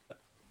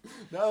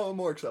 Now,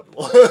 more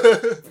acceptable. You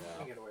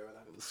can get away with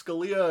that.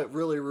 Scalia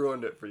really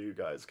ruined it for you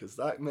guys, because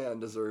that man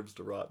deserves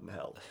to rot in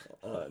hell.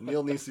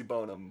 Neil Nisi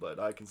Bonum, but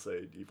I can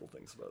say evil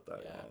things about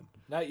that man.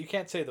 Now, you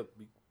can't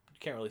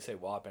really say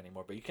wop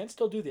anymore, but you can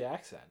still do the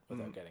accent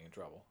without getting in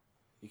trouble.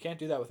 You can't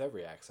do that with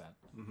every accent.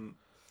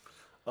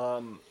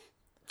 Mm-hmm.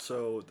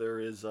 So there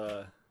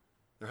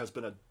has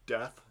been a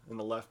death in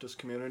the leftist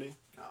community.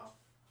 Oh.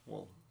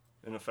 Well,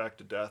 in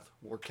effect, a death.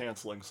 We're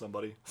canceling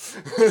somebody.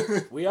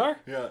 We are?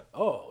 Yeah.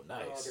 Oh,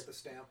 I'll nice. get the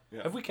stamp.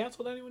 Yeah. Have we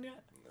canceled anyone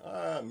yet?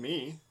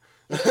 Me.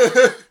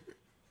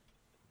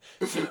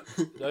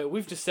 No,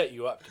 we've just set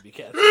you up to be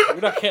canceled. We're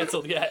not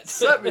canceled yet.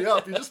 Set me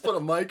up. You just put a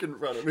mic in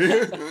front of me.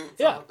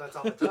 That's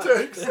all it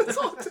takes. That's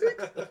all it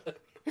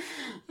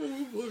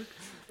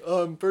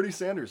takes. Bernie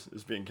Sanders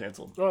is being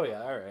canceled. Oh,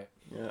 yeah, all right.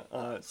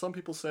 Yeah. Some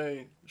people say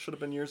it should have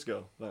been years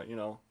ago, but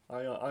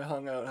I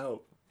hung out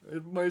hope.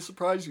 It might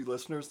surprise you,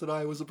 listeners, that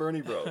I was a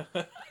Bernie bro.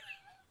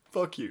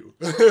 Fuck you.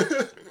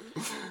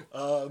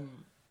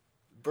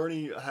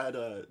 Bernie had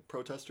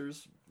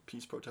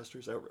peace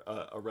protesters,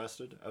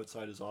 arrested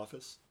outside his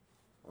office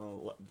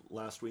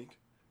last week,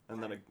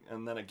 and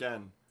then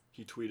again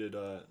he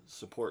tweeted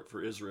support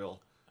for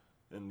Israel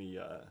in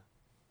the.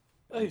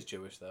 He's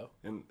Jewish though.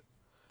 And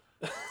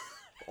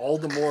all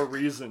the more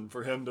reason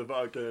for him to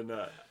fucking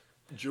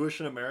Jewish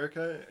in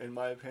America. In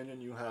my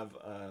opinion, you have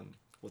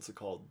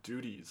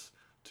duties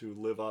to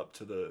live up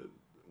to the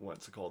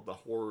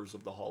horrors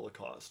of the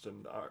Holocaust,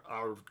 and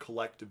our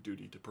collective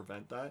duty to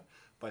prevent that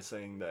by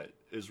saying that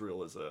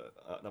Israel is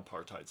an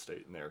apartheid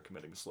state and they're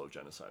committing slow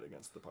genocide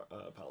against the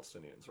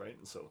Palestinians, right?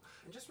 And so,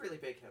 And just really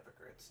big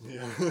hypocrites.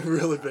 yeah,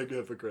 really big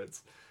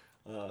hypocrites.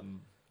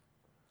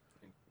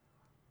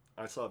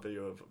 I saw a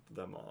video of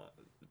them,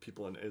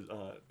 people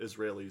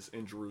Israelis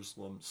in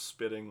Jerusalem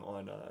spitting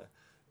on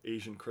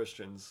Asian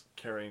Christians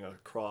carrying a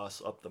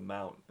cross up the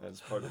mount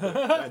as part of it,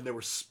 and they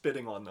were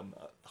spitting on them.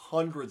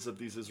 Hundreds of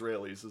these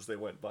Israelis as they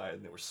went by,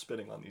 and they were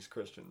spitting on these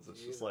Christians.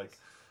 It's just like,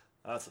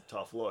 that's a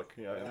tough look.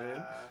 You know what I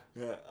mean?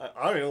 Yeah,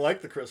 I don't even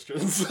like the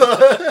Christians.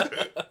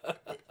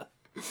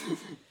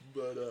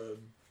 But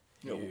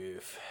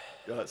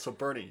so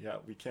Bernie,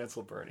 we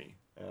canceled Bernie,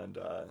 and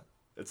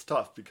it's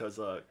tough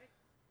because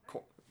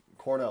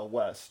Cornel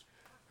West,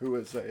 who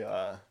is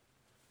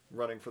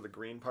running for the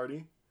Green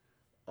Party.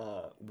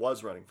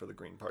 was running for the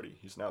Green Party.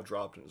 He's now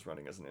dropped and is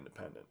running as an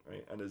independent,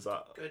 right? And is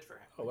Good for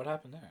him. Oh, what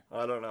happened there?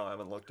 I don't know. I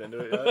haven't looked into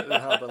it yet. It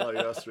happened like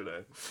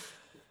yesterday.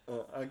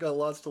 I got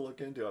lots to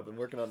look into. I've been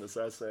working on this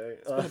essay.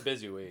 It's been a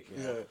busy week.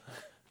 Yeah.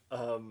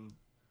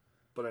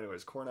 But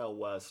anyways, Cornell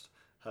West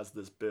has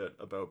this bit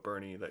about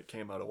Bernie that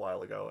came out a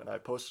while ago, and I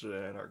posted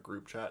it in our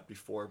group chat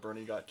before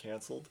Bernie got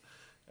canceled,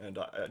 and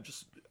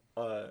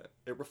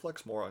it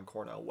reflects more on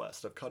Cornell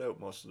West. I've cut out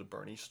most of the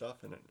Bernie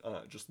stuff and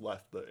just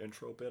left the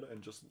intro bit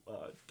and just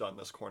done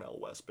this Cornell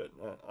West bit.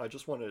 I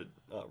just want to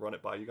run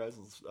it by you guys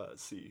and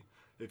see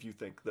if you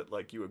think that,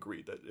 like, you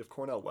agree that if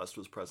Cornell West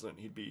was president,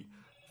 he'd be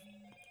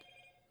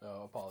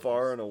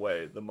far and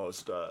away the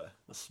most the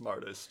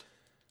smartest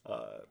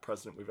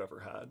president we've ever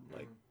had.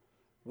 Like,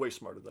 way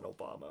smarter than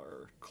Obama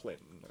or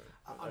Clinton. Or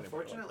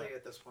unfortunately, like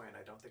at this point,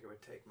 I don't think it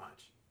would take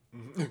much.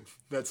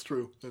 That's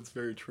true. That's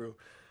very true.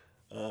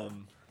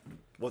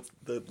 What's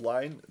the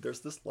line?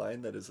 There's this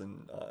line that is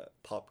in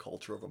pop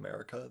culture of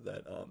America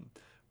that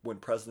when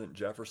President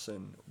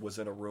Jefferson was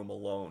in a room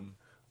alone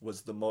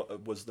was the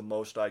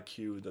most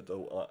IQ that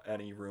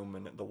any room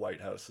in the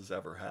White House has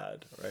ever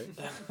had.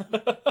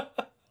 Right?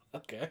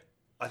 Okay.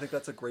 I think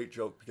that's a great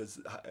joke because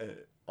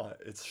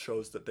it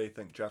shows that they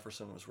think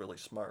Jefferson was really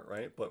smart,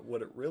 right? But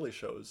what it really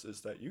shows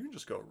is that you can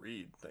just go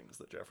read things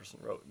that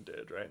Jefferson wrote and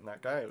did, right? And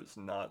that guy was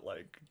not,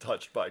 like,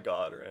 touched by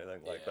God or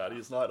anything like that.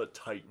 He's not a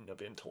titan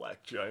of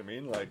intellect, you know what I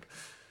mean? Like,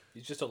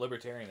 he's just a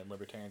libertarian, and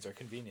libertarians are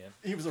convenient.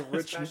 He was a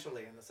rich...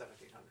 Especially in the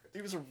 1700s.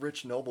 He was a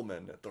rich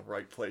nobleman at the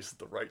right place at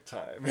the right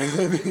time.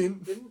 I mean,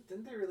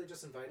 didn't they really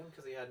just invite him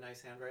because he had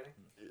nice handwriting?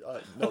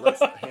 No,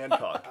 that's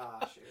Hancock.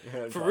 Shoot.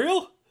 Hancock. For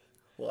real?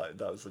 Well,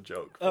 that was a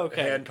joke.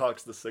 Okay.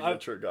 Hancock's the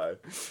signature guy.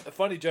 A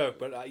funny joke,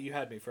 but you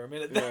had me for a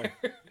minute there.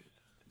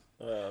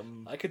 Yeah.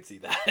 I could see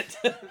that.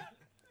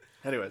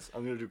 Anyways,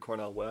 I'm going to do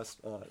Cornell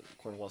West.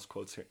 Cornell West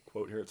quote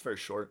here. It's very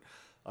short.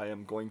 I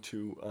am going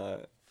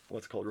to,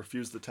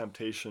 refuse the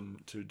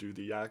temptation to do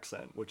the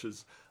accent, which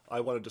is,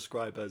 I want to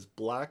describe as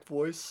black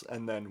voice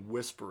and then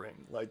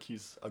whispering. Like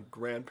he's a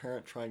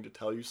grandparent trying to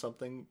tell you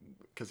something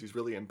because he's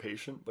really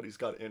impatient, but he's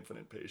got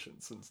infinite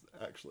patience. And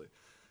actually...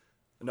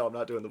 No, I'm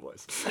not doing the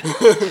voice.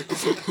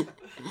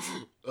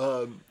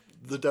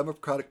 The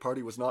Democratic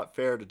Party was not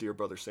fair to dear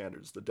brother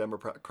Sanders. The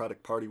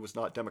Democratic Party was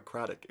not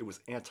democratic. It was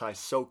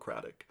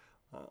anti-Socratic,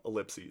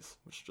 ellipses,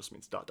 which just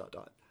means ...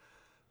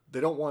 They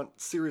don't want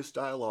serious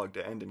dialogue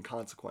to end in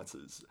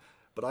consequences.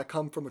 But I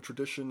come from a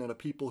tradition and a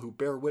people who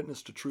bear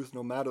witness to truth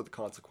no matter the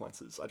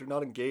consequences. I do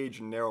not engage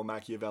in narrow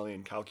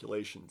Machiavellian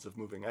calculations of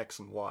moving X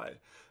and Y.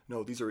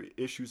 No, these are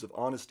issues of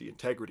honesty,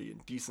 integrity,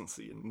 and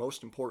decency, and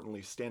most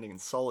importantly, standing in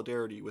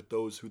solidarity with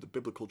those who the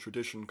biblical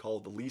tradition call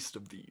the least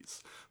of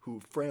these,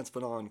 who Frantz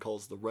Fanon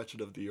calls the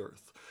wretched of the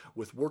earth,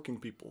 with working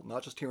people,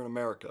 not just here in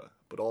America,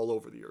 but all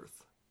over the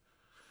earth.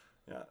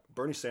 Yeah,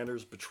 Bernie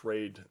Sanders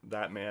betrayed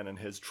that man and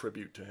his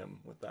tribute to him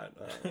with that,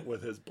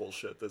 with his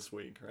bullshit this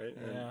week, right?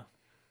 And Yeah.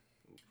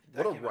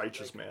 What a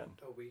righteous man.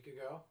 A week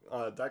ago?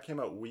 That came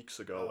out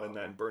weeks ago, and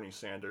okay. then Bernie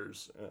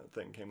Sanders'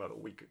 thing came out a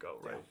week ago,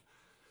 right? Yeah.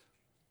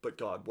 But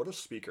God, what a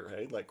speaker,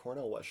 hey? Like,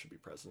 Cornel West should be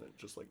president,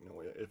 just like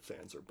no ifs,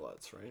 ands, or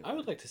buts, right? I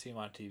would like to see him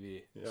on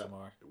TV some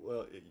more.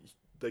 Well,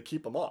 they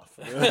keep him off.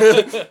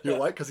 You know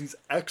why? Because he's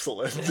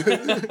excellent.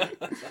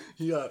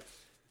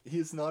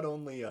 He's not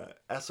only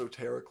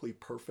esoterically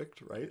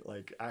perfect, right?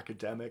 Like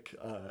academic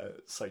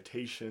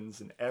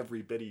citations and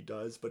every bit he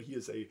does, but he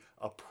is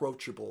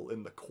approachable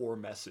in the core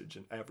message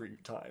in every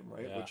time,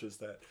 right? Yeah. Which is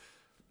that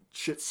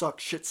shit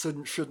sucks, shit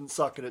shouldn't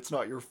suck, and it's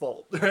not your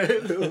fault, right?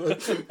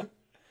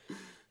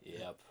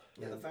 Yep.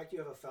 Yeah, the fact you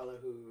have a fellow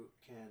who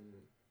can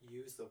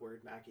use the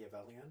word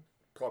Machiavellian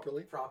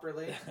Properly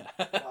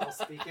while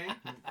speaking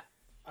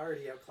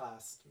already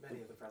outclassed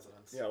many of the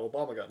presidents. Yeah,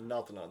 Obama got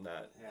nothing on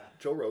that. Yeah.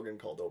 Joe Rogan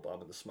called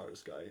Obama the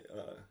smartest guy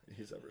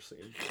he's ever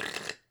seen.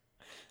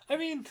 I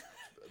mean,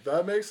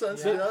 that makes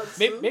sense. Yeah.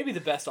 maybe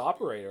the best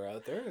operator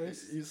out there.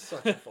 He's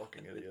such a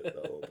fucking idiot,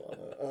 though,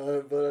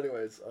 Obama. But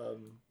anyways,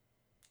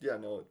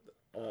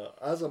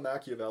 as a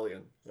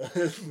Machiavellian,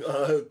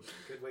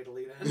 Good way to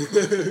lead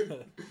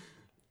in.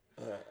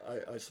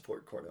 I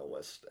support Cornel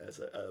West as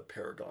a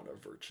paragon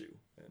of virtue,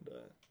 and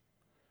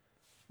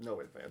no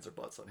ifs, ands, or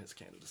buts on his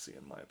candidacy,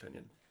 in my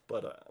opinion.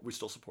 But we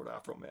still support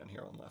Afro Man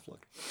here on Left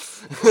Look.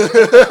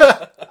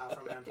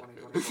 Afro Man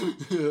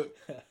 2024.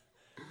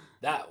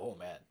 Oh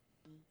man.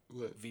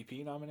 What?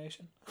 VP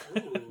nomination?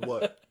 Ooh.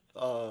 What?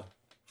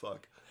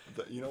 Fuck.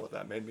 You know what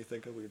that made me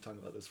think of? We can talk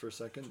about this for a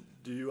second.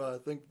 Do you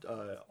think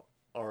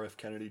R.F.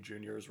 Kennedy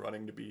Jr. is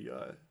running to be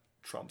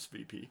Trump's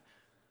VP?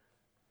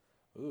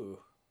 Ooh.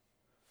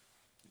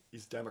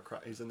 He's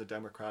Democrat. He's in the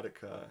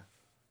Democratic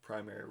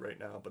primary right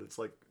now, but it's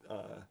like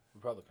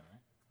Republican,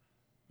 right?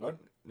 what?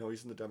 No,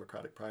 he's in the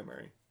Democratic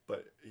primary,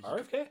 but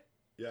RFK?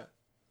 Yeah,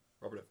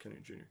 Robert F.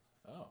 Kennedy Jr.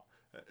 Oh.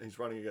 He's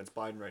running against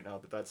Biden right now,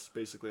 but that's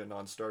basically a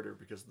non-starter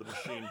because the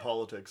machine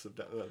politics of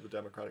the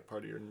Democratic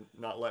Party are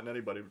not letting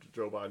anybody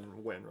Joe Biden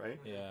win, right?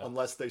 Yeah.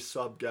 Unless they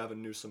sub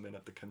Gavin Newsom in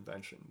at the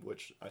convention,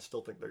 which I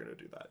still think they're going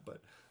to do that.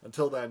 But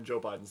until then, Joe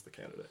Biden's the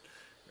candidate.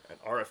 And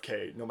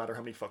RFK, no matter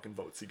how many fucking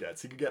votes he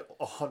gets, he could get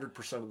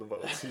 100% of the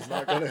votes. He's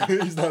not gonna.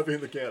 He's not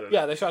being the candidate.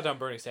 Yeah, they shot down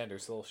Bernie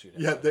Sanders. So they'll shoot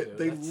him. Yeah,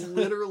 they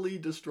literally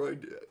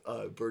destroyed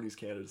Bernie's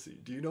candidacy.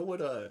 Do you know what?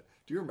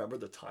 Do you remember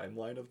the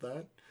timeline of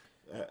that?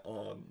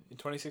 In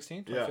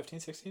 2016, 2015,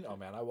 16? Oh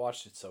man, I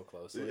watched it so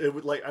closely. It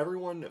would like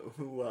everyone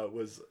who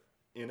was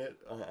in it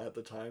at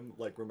the time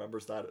like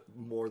remembers that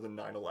more than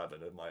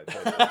 9/11 in my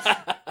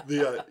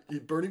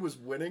opinion. Bernie was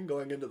winning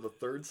going into the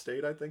third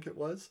state, I think it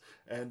was,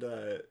 and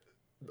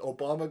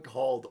Obama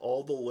called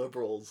all the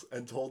liberals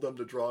and told them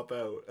to drop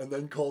out, and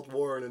then called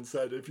Warren and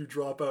said, "If you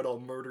drop out, I'll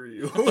murder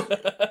you."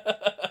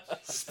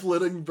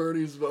 Splitting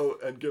Bernie's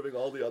vote and giving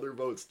all the other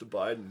votes to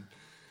Biden.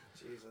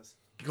 Jesus.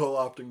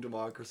 Co-opting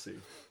democracy.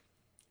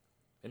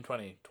 In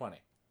 2020.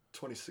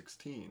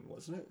 2016,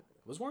 wasn't it?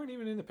 Was Warren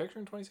even in the picture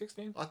in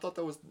 2016? I thought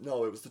that was...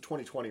 No, it was the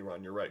 2020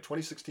 run. You're right.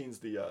 2016's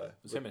the... It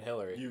was him and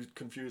Hillary. You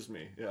confused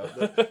me. Yeah,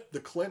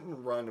 the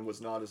Clinton run was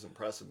not as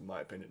impressive in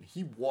my opinion.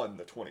 He won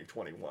the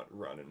 2021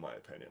 run in my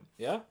opinion.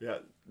 Yeah? Yeah,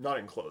 not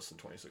even close in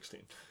 2016.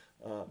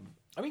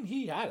 I mean,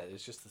 he had it.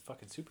 It's just the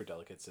fucking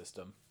superdelegate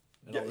system.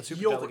 And Yeah, all the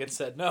superdelegates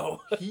said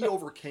no. He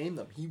overcame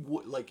them. He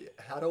would... Like,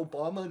 had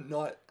Obama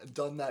not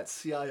done that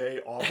CIA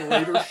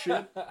operator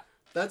shit...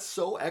 That's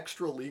so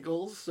extra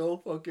legal, so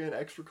fucking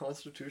extra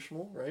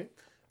constitutional, right?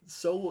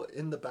 So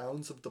in the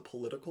bounds of the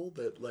political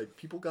that, like,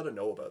 people got to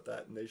know about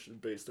that and they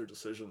should base their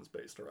decisions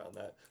based around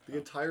that. The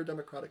entire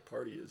Democratic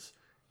Party has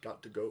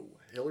got to go.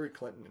 Hillary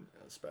Clinton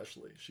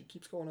especially. She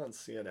keeps going on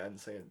CNN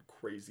saying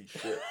crazy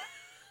shit.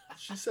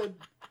 She said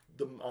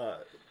the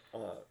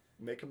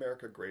Make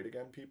America Great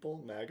Again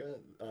people, MAGA,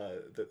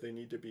 that they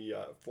need to be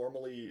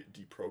formally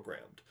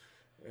deprogrammed.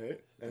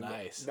 Right? And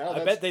nice. Now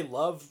I bet they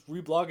love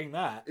reblogging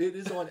that. It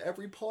is on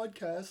every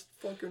podcast.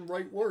 Fucking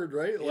right word,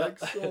 right? Yeah. Like,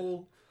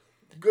 so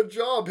good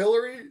job,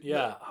 Hillary.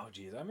 Yeah. Oh,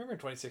 geez. I remember in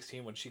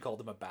 2016 when she called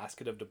them a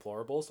basket of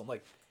deplorables. I'm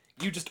like,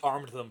 you just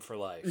armed them for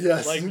life.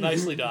 Yes. Like,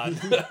 nicely done.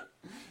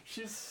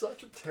 She's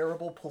such a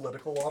terrible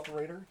political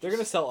operator. They're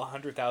going to sell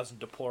 100,000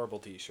 deplorable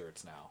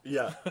t-shirts now.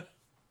 Yeah.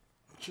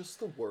 Just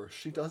the worst.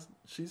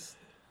 She's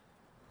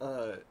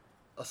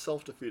a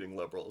self-defeating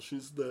liberal.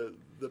 She's the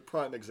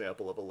prime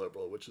example of a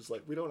liberal, which is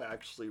like, we don't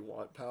actually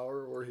want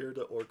power. We're here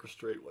to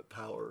orchestrate what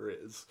power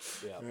is.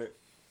 Yeah. Right?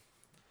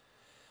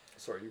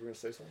 Sorry, you were going to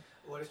say something?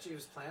 What if she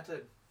was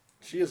planted?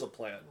 She is a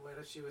plant. What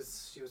if she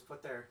was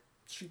put there?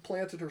 She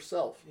planted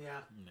herself.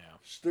 Yeah. No.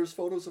 There's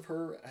photos of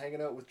her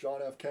hanging out with John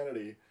F.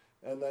 Kennedy,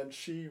 and then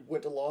she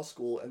went to law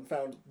school and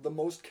found the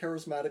most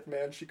charismatic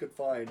man she could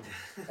find,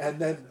 and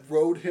then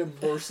rode him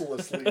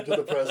mercilessly to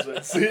the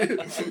presidency.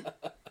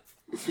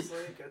 Good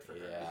for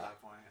her at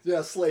that point.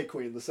 Yeah, Slay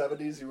Queen. The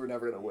 70s, you were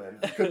never going to win.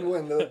 You couldn't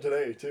win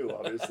today, too,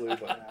 obviously.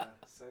 But, yeah,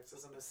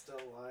 sexism is still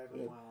alive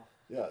and well.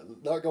 Yeah,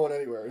 not going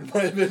anywhere, in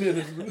my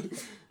opinion.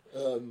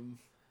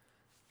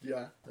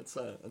 Yeah, that's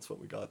what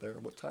we got there.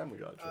 What time we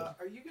got, Joe?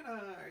 Are you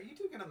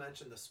two gonna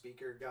mention the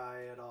speaker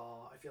guy at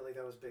all? I feel like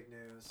that was big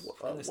news.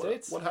 In the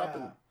States? What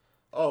happened?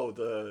 Oh,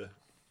 the...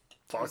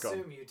 I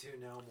assume you two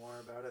know more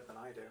about it than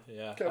I do.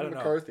 Yeah, Kevin I don't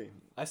McCarthy. know.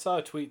 I saw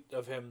a tweet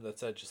of him that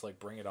said just like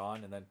bring it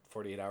on, and then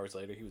 48 hours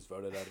later he was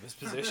voted out of his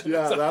position.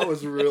 Yeah, that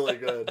was really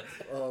good.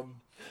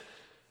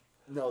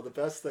 No, the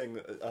best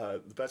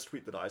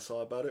tweet that I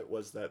saw about it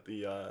was that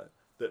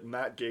that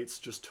Matt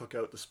Gaetz just took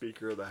out the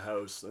Speaker of the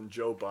House and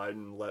Joe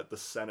Biden let the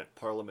Senate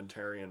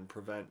parliamentarian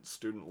prevent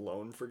student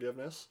loan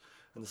forgiveness.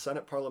 And the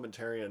Senate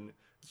parliamentarian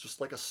is just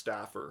like a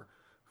staffer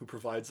who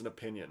provides an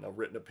opinion, a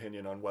written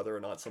opinion on whether or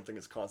not something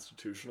is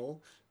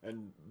constitutional.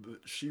 And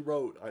she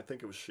wrote, I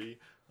think it was she,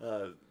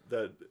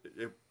 that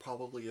it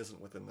probably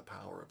isn't within the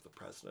power of the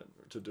president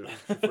to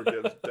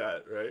forgive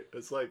debt, right?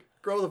 It's like,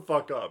 grow the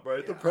fuck up,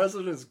 right? Yeah. The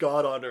president is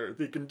God on earth.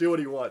 He can do what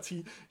he wants.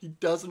 He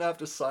doesn't have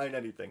to sign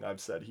anything,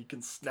 I've said. He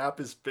can snap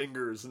his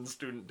fingers and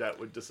student debt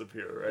would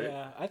disappear, right?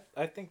 Yeah,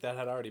 I think that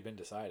had already been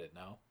decided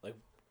now. Like,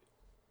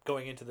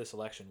 going into this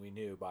election, we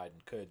knew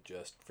Biden could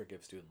just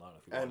forgive student loan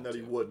if he wanted to. And that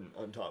he wouldn't,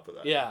 on top of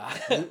that. Yeah.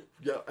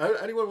 Yeah,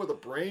 anyone with a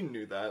brain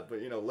knew that, but,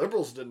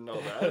 liberals didn't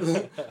know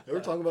that. They were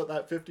talking about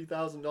that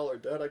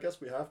 $50,000 debt. I guess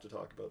we have to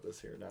talk about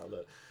this here now,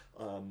 that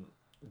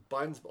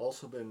Biden's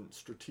also been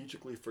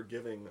strategically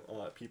forgiving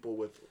people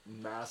with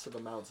massive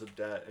amounts of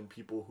debt and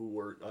people who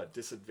were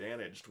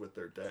disadvantaged with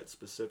their debt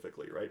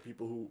specifically, right?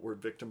 People who were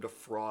victim to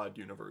fraud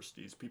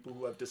universities, people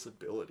who have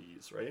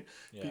disabilities, right?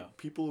 Yeah.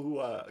 People who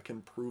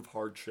can prove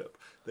hardship.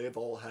 They have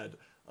all had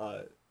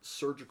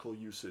surgical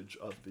usage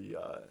of the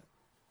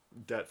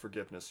debt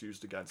forgiveness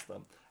used against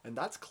them. And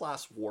that's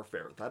class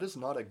warfare. That is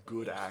not a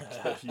good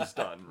act that he's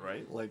done,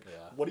 right? Like,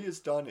 what he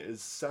has done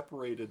is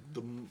separated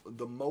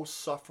the most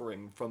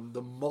suffering from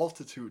the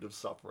multitude of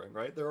suffering,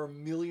 right? There are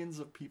millions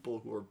of people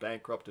who are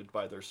bankrupted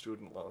by their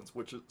student loans,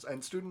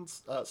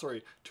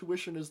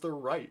 tuition is their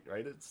right,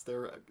 right? It's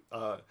their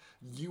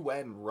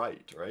UN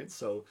right, right?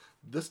 So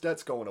this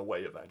debt's going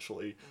away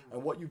eventually.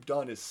 And what you've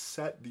done is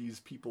set these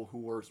people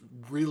who are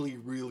really,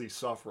 really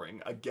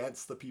suffering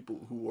against the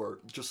people who are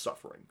just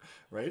suffering,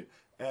 right?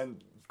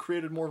 and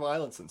created more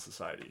violence in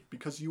society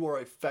because you are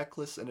a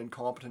feckless and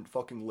incompetent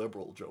fucking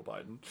liberal, Joe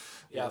Biden.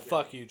 Yeah,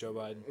 fuck you, Joe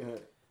Biden.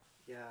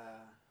 Yeah.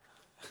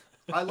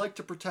 I like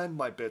to pretend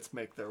my bits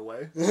make their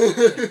way.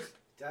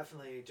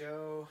 Definitely,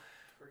 Joe.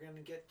 We're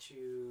gonna get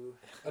you.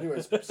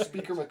 Anyways,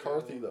 Speaker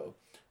McCarthy, though.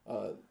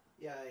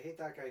 Yeah, I hate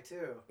that guy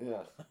too.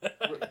 Yeah.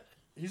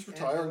 He's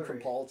retiring from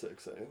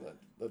politics, eh?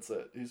 That's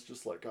it. He's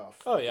just like, oh.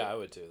 Oh yeah, I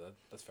would too.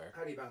 That's fair.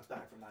 How do you bounce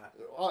back from that?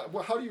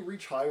 Well, how do you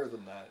reach higher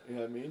than that? You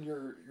know what I mean?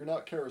 You're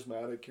not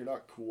charismatic. You're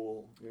not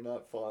cool. You're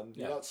not fun.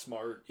 You're not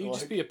smart. You can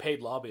just be a paid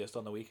lobbyist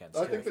on the weekends.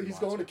 I think that he's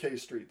going to K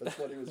Street. That's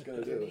what he was going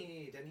to do.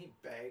 Didn't he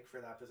beg for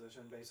that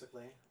position,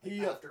 basically?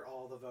 He, after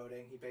all the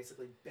voting, he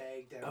basically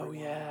begged everyone. Oh,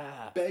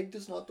 yeah. Begged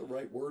is not the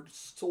right word.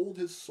 Sold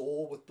his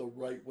soul with the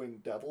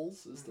right-wing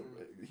devils.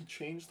 He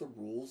changed the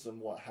rules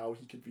and how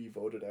he could be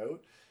voted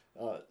out.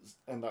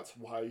 And that's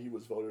why he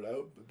was voted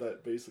out.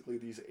 That basically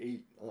these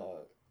 8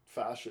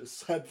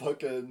 fascists had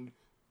fucking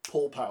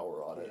pull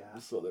power on it. Yeah.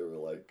 So they were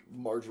like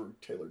Marjorie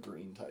Taylor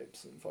Greene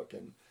types and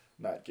fucking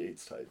Matt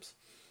Gaetz types.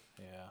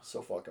 Yeah.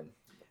 So fuck him.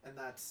 And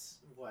that's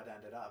what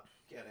ended up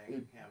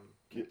getting him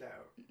kicked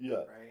out. Yeah.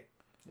 Right?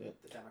 Yeah.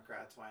 The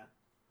Democrats went,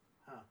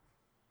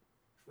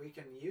 if we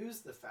can use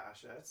the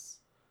fascists,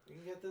 we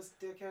can get this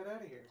dickhead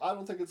out of here. I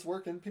don't think it's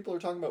working. People are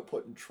talking about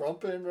putting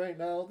Trump in right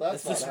now.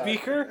 That's the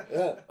speaker?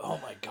 Yeah. Oh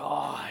my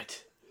god.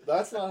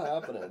 That's not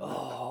happening.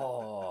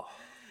 Oh.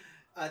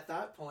 At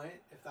that point,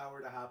 if that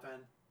were to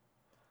happen,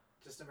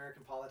 just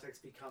American politics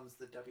becomes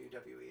the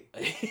WWE.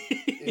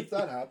 If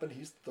that happened,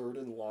 he's 3rd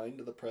in line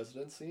to the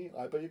presidency.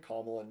 I bet you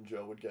Kamala and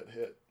Joe would get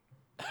hit.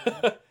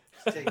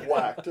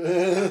 Whacked.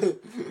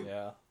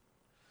 Yeah.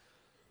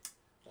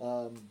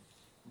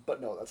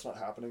 But no, that's not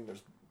happening. There's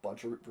a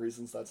bunch of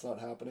reasons that's not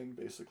happening.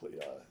 Basically,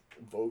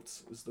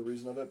 votes is the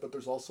reason of it. But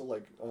there's also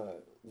like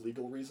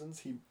legal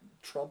reasons.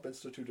 Trump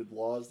instituted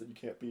laws that you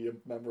can't be a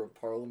member of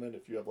parliament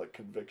if you have like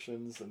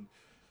convictions, and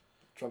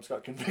Trump's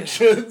got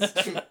convictions.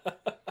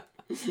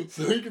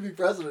 So he can be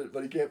president,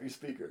 but he can't be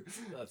speaker.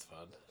 That's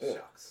fun.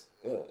 Shucks.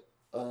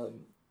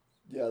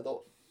 Yeah,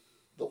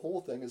 the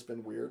whole thing has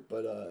been weird,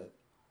 but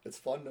it's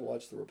fun to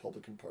watch the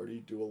Republican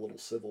Party do a little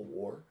civil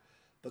war.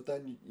 But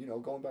then,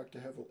 going back to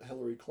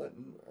Hillary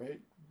Clinton, right?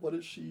 What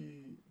is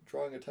she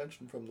drawing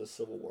attention from this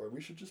civil war?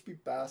 We should just be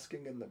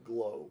basking in the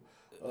glow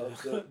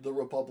of the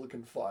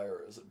Republican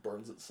fire as it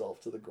burns itself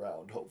to the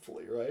ground,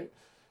 hopefully, right?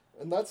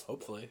 And that's...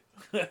 Hopefully.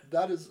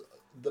 That is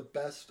the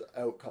best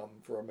outcome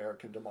for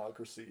American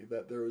democracy,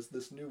 that there is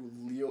this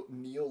new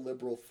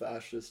neoliberal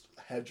fascist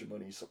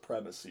hegemony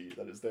supremacy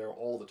that is there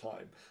all the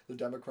time. The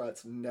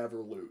Democrats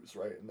never lose,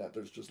 right? And that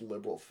there's just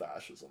liberal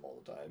fascism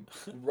all the time,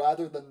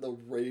 rather than the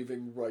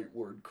raving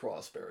rightward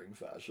cross-bearing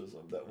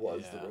fascism that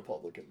was the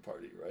Republican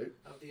Party, right?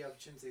 Of the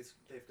options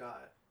they've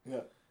got.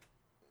 Yeah.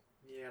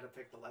 You gotta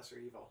pick the lesser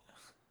evil.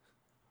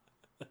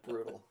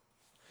 Brutal.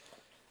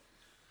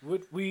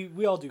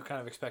 We all do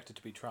kind of expect it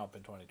to be Trump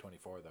in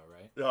 2024, though,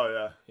 right? Oh,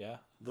 yeah. Yeah?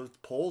 The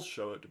polls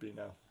show it to be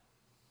now.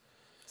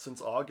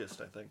 Since August,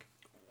 I think.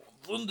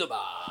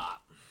 Wunderbar.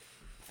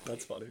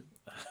 That's funny.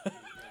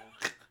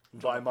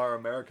 Weimar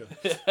America.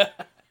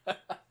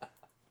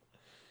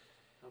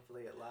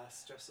 Hopefully it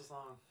lasts just as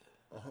long.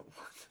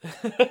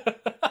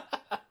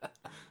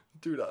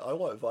 Dude, I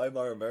want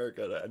Weimar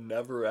America to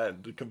never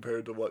end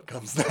compared to what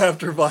comes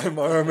after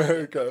Weimar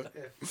America.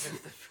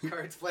 If the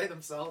cards play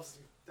themselves,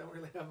 you don't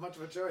really have much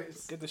of a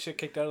choice. Get the shit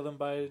kicked out of them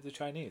by the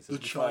Chinese. The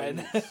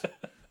Chinese.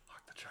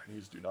 Fuck, the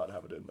Chinese do not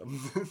have it in them.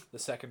 The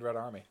Second Red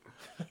Army.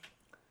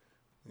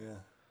 Yeah.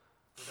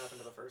 What happened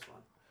to the first one?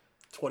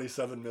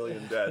 27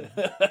 million dead.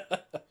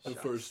 The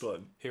first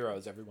one.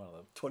 Heroes, every one of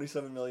them.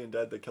 27 million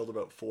dead. They killed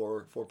about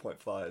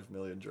 4.5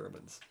 million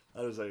Germans.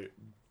 That is a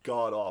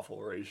god-awful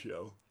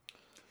ratio.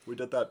 We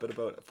did that bit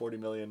about 40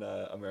 million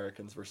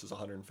Americans versus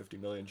 150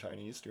 million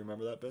Chinese. Do you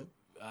remember that bit?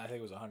 I think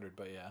it was 100,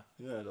 but yeah.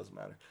 Yeah, it doesn't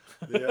matter.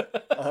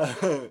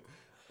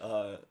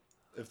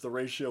 If the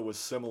ratio was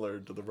similar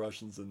to the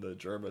Russians and the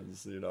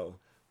Germans,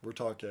 we're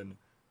talking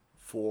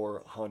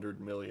 400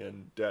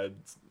 million dead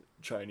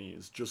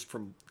Chinese just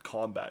from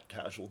combat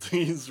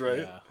casualties,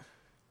 right? Yeah.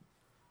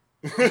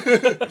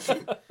 It's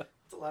a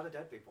lot of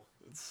dead people.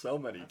 It's so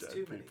many dead too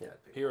people. many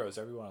dead people. Heroes,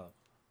 every one of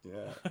them.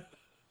 Yeah.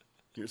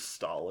 You're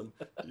Stalin.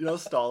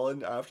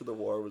 Stalin after the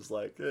war was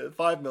like,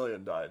 5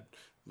 million died.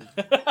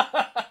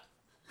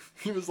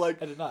 He was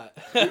like, I did not.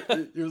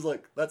 he was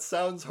like, that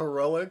sounds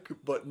heroic,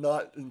 but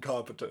not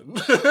incompetent.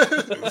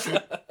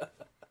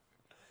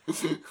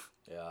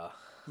 Yeah.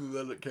 And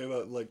then it came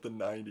out in like the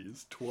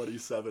 90s.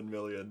 27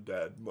 million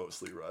dead,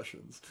 mostly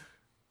Russians.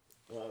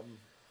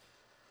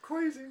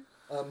 Crazy.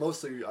 I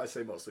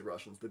say mostly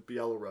Russians, but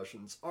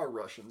Belarusians are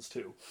Russians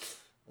too.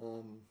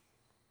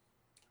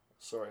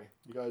 Sorry,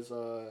 you guys,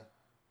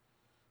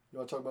 you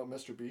want to talk about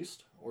Mr.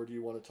 Beast, or do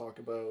you want to talk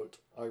about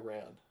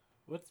Iran?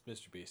 What's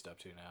Mr. Beast up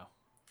to now?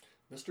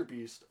 Mr.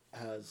 Beast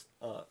has...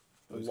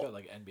 he's got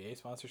like NBA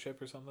sponsorship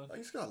or something?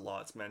 He's got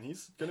lots, man.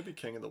 He's going to be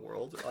king of the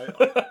world.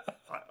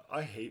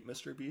 I hate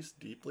Mr. Beast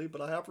deeply,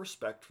 but I have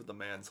respect for the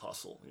man's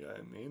hustle. You know what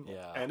I mean?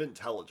 Yeah. And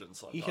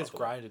intelligence. He has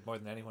grinded more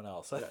than anyone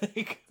else, I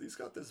think. He's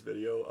got this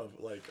video of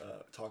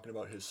talking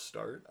about his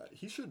start.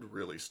 He should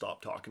really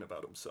stop talking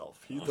about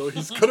himself. Though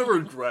he's gonna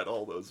regret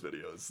all those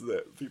videos.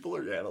 That people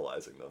are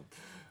analyzing them,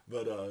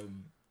 but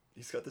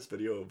he's got this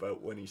video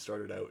about when he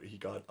started out. He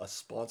got a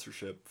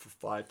sponsorship for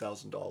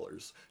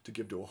 $5,000 to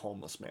give to a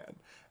homeless man,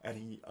 and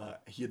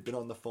he had been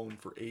on the phone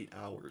for 8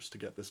 hours to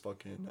get this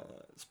fucking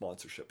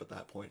sponsorship at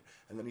that point,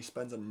 and then he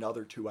spends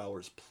another 2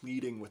 hours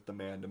pleading with the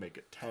man to make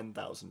it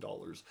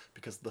 $10,000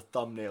 because the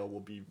thumbnail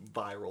will be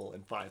viral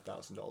and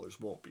 $5,000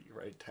 won't be,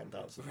 right?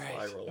 10,000 Right.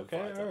 viral. Okay,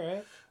 and 5,000. all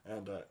right.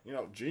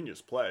 And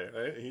genius play,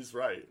 right? He's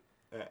right,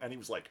 and he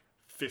was like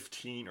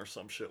 15 or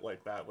some shit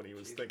like that when he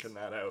was thinking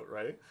that out,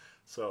 right?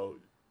 So.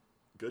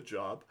 Good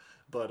job,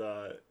 but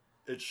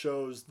it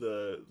shows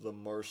the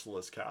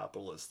merciless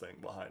capitalist thing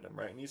behind him,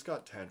 right? And he's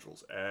got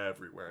tendrils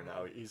everywhere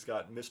now. He's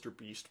got Mr.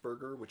 Beast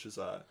Burger, which is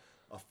a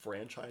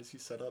franchise he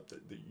set up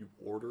that you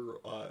order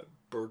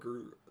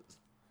burger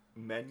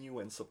menu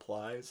and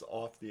supplies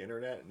off the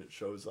internet, and it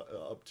shows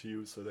up to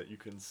you so that you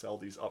can sell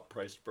these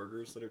uppriced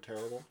burgers that are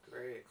terrible.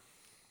 Great.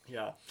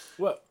 Yeah.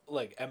 What,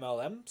 like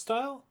MLM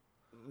style?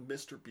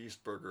 Mr.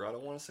 Beast Burger. I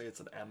don't want to say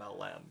it's an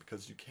MLM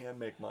because you can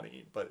make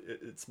money, but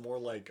it's more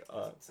like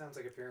It sounds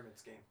like a pyramid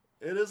scheme.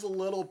 It is a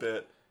little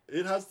bit.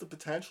 It has the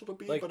potential to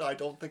be, Like- but I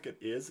don't think it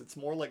is. It's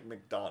more like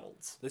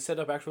McDonald's. They set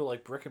up actual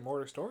like brick and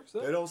mortar stores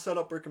though? They don't set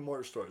up brick and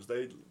mortar stores.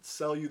 They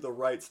sell you the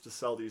rights to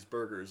sell these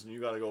burgers, and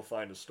you got to go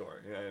find a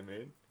store. You know what I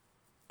mean?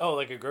 Oh,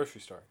 like a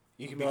grocery store.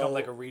 You can No. become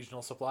like a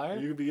regional supplier?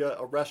 You could be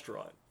a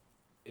restaurant.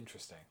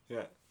 Interesting.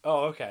 Yeah,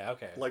 Oh, okay.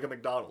 like a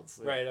McDonald's.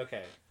 Yeah. Right,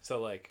 okay.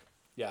 So like,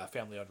 yeah, a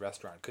family-owned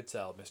restaurant could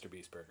sell Mr.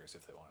 Beast burgers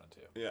if they wanted to.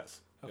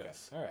 Yes. Okay.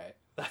 Yes. All right.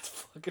 That's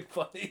fucking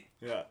funny.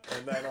 Yeah,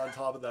 and then on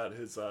top of that,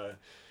 his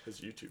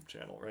YouTube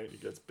channel, right? He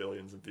gets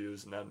billions of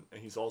views, and then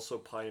he's also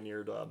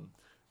pioneered.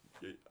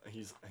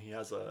 He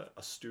has a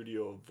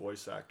studio of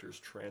voice actors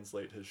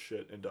translate his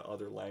shit into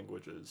other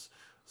languages,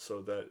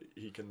 so that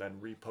he can then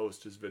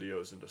repost his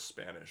videos into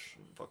Spanish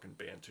and fucking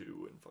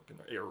Bantu and fucking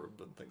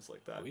Arab and things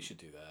like that. We should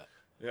do that.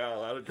 Yeah,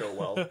 that'd go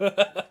well.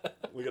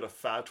 We get a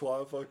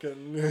fatwa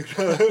fucking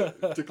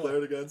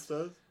declared against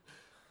us.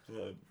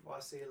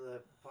 Voici le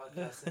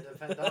podcast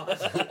independent.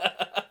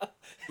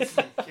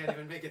 Can't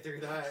even make it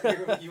through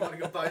that. You want to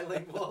go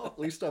bilingual? At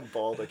least I'm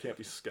bald. I can't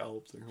be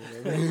scalped or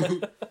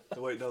whatever.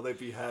 Wait, no, they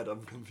behead.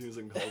 I'm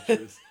confusing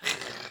cultures.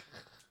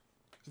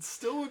 It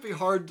still would be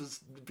hard to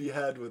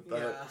behead with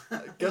that. Yeah.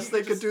 I guess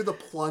they could do the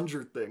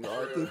plunger thing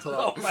at the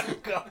top. Oh my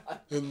god.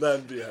 And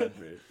then behead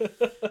me.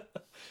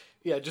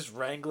 Yeah, just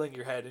wrangling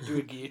your head into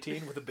a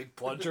guillotine with a big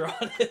plunger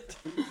on it.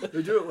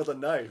 They do it with a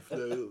knife. They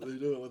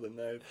do it with a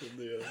knife in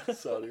the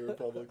Saudi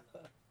Republic.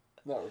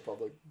 Not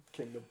Republic,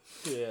 Kingdom.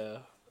 Yeah.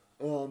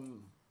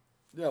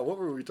 Yeah, what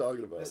were we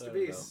talking about? Mr.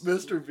 Beast.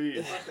 Mr.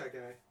 Beast. Fuck that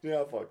guy.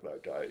 Yeah, fuck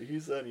that guy.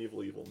 He's an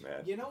evil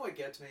man. You know what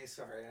gets me?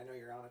 Sorry, I know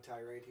you're on a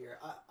tirade here.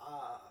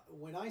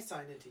 When I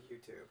sign into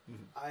YouTube,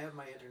 I have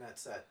my internet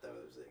set.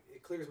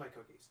 It clears my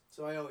cookies,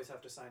 so I always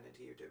have to sign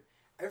into YouTube.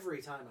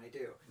 Every time I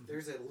do,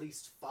 there's at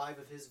least 5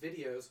 of his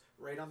videos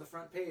right on the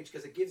front page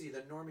because it gives you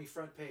the normie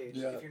front page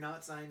if you're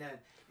not signed in.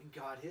 And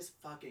God, his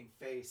fucking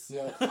face.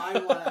 Yeah. I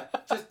want to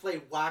just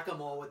play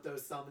whack-a-mole with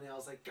those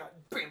thumbnails. Like, God,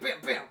 bam, bam,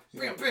 bam,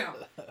 bam, bam.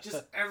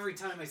 Just every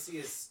time I see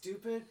his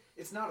stupid,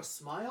 it's not a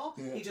smile.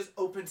 Yeah. He just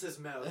opens his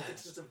mouth.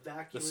 It's just a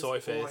vacuous The soy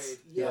void. face.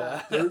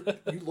 Yeah.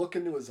 You look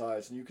into his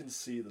eyes and you can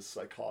see the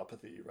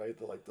psychopathy, right?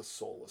 The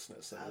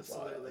soullessness in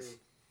Absolutely. his eyes.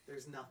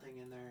 There's nothing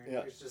in there.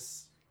 Yeah. There's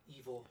just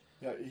evil.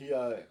 Yeah,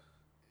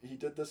 he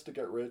did this to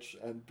get rich,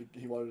 and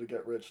he wanted to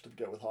get rich to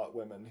get with hot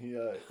women.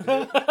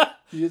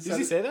 Does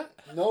he say that?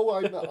 No,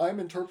 I'm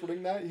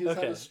interpreting that. He's had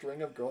Okay. a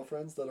string of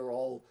girlfriends that are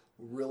all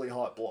really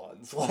hot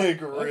blondes, like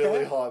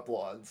really hot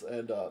blondes,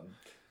 and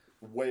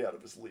way out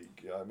of his league.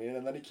 You know what I mean?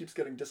 And then he keeps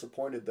getting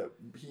disappointed that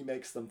he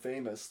makes them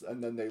famous,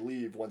 and then they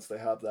leave once they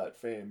have that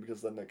fame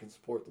because then they can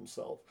support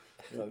themselves.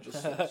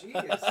 Just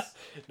Jeez.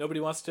 Nobody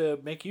wants to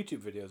make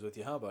YouTube videos with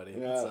you, huh, buddy?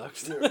 That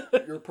sucks.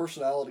 your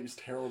personality's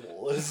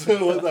terrible. Is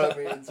what that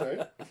means,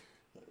 right?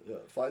 Yeah,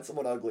 find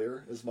someone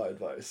uglier is my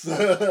advice.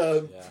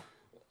 Yeah.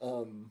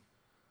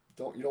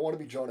 You don't want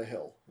to be Jonah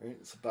Hill, right?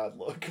 It's a bad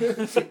look.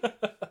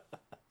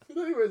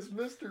 Anyways,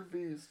 Mr.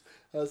 Beast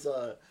has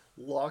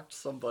locked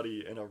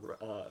somebody in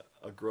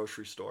a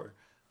grocery store,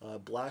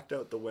 blacked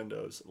out the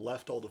windows,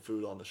 left all the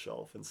food on the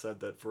shelf, and said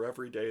that for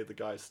every day the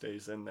guy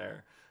stays in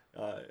there,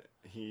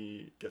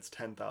 he gets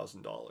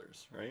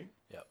 $10,000, right?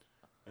 Yep.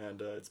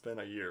 And it's been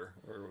a year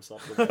or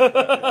something like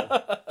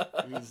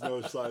that. There's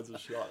no signs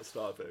of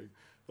stopping.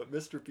 But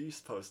Mr.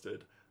 Beast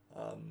posted,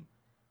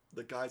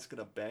 the guy's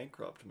going to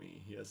bankrupt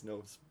me. He has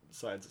no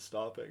signs of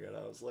stopping. And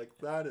I was like,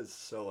 that is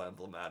so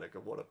emblematic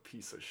of what a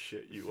piece of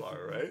shit you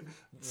are, right?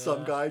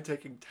 Some guy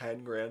taking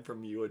 10 grand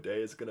from you a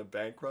day is going to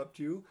bankrupt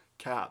you?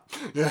 Cap.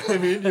 You know what I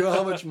mean? Do you know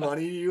how much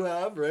money you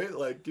have, right?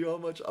 Like, do you know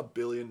how much $1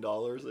 billion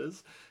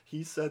is?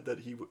 he said that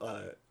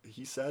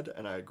he said,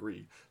 and I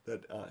agree,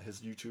 that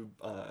his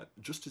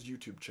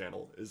YouTube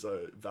channel is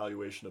a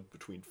valuation of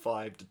between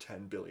 $5 to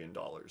 $10 billion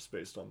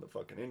based on the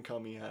fucking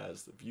income he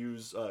has, the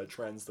views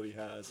trends that he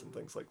has, and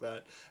things like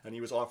that. And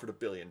he was offered $1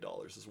 billion,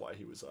 is why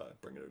he was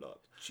bringing it up.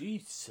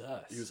 Jesus.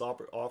 He was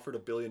offered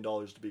 $1 billion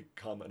to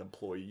become an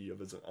employee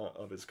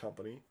of his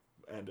company.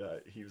 And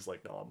he was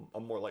like, no,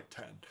 I'm more like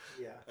 10.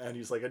 Yeah. And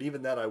he's like, and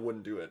even then I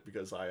wouldn't do it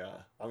because I'm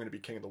going to be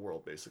king of the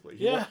world, basically.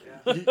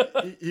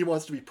 He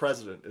wants to be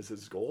president is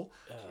his goal.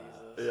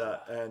 Yeah,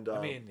 and I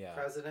mean, yeah.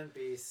 President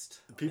Beast.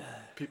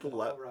 People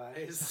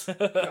rise.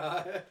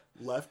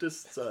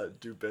 leftists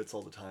do bits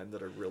all the time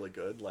that are really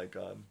good. Like,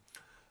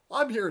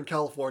 I'm here in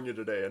California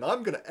today, and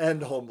I'm going to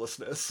end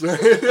homelessness.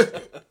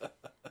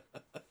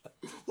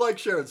 Like,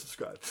 share, and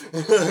subscribe.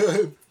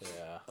 Yeah.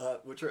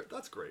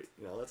 That's great.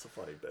 You know, that's a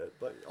funny bit.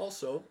 But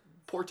also,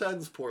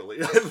 portends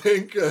poorly, I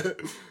think.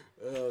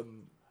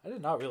 I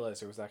did not realize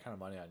there was that kind of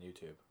money on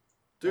YouTube.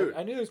 Dude.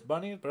 I knew there's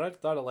money, but I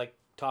thought it like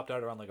topped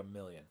out around like $1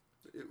 million.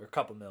 Or a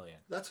couple million.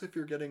 That's if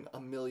you're getting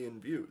 1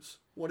 million views.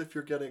 What if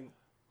you're getting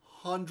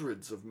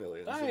hundreds of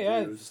millions of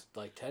yeah, views? it's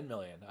like 10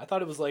 million. I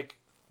thought it was like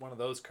one of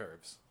those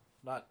curves.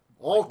 Not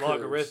All like curves.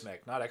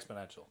 logarithmic, not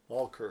exponential.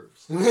 All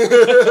curves.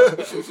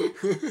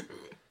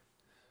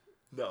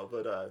 No,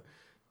 but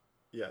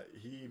yeah,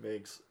 he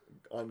makes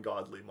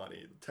ungodly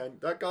money.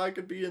 That guy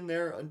could be in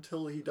there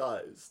until he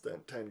dies. Then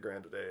 10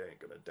 grand a day ain't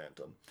gonna dent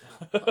him.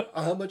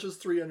 How much is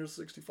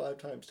 365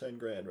 times 10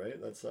 grand,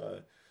 right? That's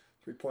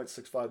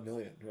 3.65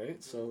 million,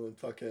 right? So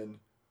fucking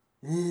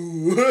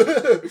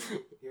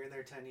You're in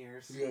there 10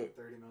 years, 30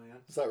 million.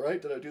 Is that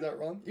right? Did I do that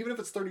wrong? Even if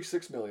it's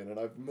 36 million and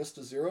I've missed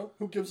a zero,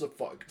 who gives a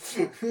fuck?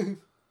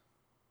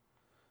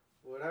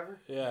 Whatever.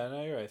 Yeah,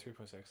 no, you're right,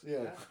 3.6.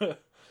 Yeah.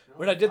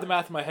 When I did the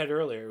math in my head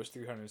earlier, it was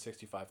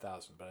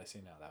 365,000, but I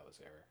see now that was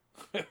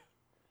error.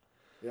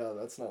 Yeah,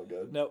 that's not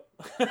good. Nope.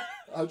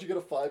 How'd you get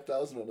a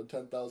 5,000 on a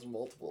 10,000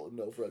 multiple and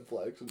no red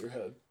flags in your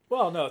head?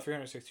 Well, no,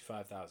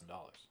 $365,000.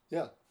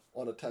 Yeah,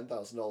 on a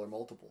 $10,000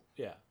 multiple.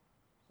 Yeah.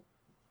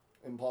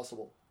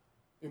 Impossible.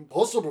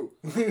 Impossible.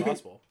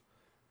 Impossible.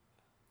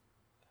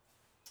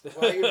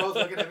 Why are you both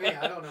looking at me?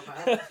 I don't know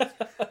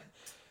math.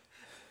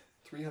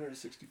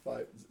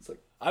 365. It's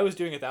like I was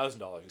doing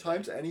 $1,000.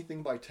 times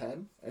anything by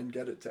 10 and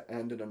get it to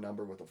end in a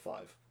number with a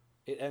 5.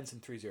 It ends in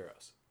 3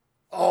 zeros.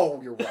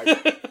 Oh, you're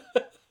right.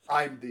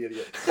 I'm the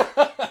idiot.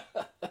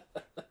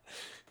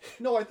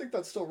 No, I think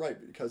that's still right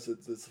because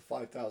it's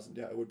 5,000.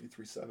 Yeah, it would be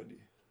 370.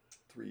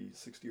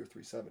 360 or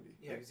 370.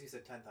 Yeah, because you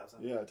said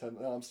 10,000. Yeah, 10.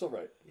 No, I'm still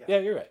right. Yeah,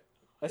 you're right.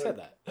 I said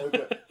that.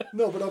 Okay.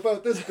 No, but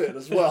about this bit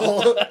as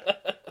well.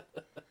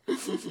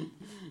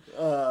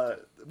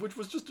 Which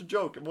was just a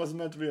joke. It wasn't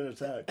meant to be an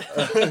attack.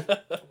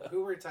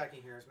 Who we're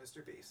attacking here is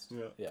Mr. Beast.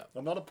 Yeah.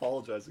 I'm not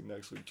apologizing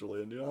next week,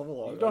 Julian. You don't have a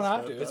lot. You don't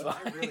have to. It's fine.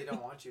 I really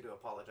don't want you to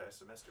apologize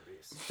to Mr.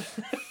 Beast.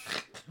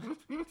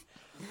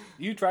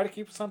 You try to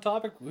keep us on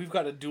topic. We've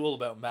got a duel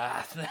about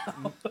math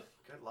now.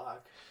 Good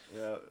luck.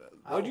 Yeah.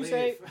 What'd you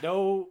say?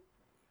 No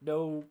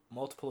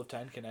multiple of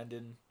 10 can end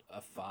in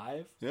a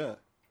 5? Yeah.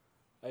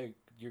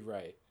 You're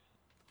right.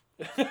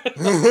 On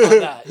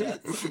that, yes.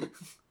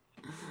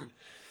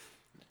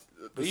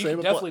 But you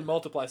can definitely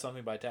multiply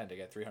something by 10 to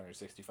get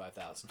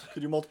 365,000.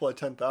 Could you multiply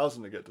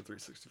 10,000 to get to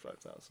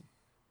 365,000?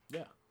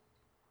 Yeah.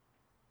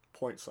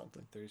 Point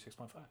something.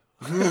 36.5.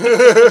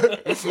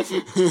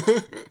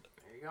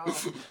 There you go.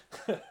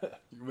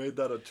 You made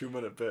that a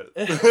 2-minute bit.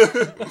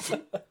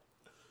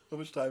 How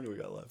much time do we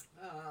got left?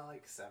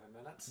 Like 7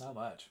 minutes. Not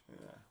much.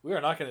 Yeah. We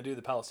are not going to do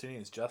the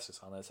Palestinians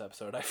justice on this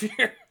episode, I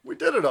fear. We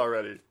did it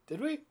already. Did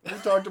we? We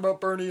talked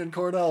about Bernie and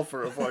Cornell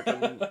for a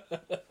fucking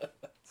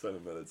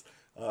 7 minutes.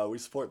 We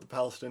support the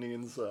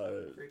Palestinians.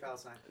 Free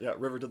Palestine. Yeah,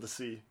 river to the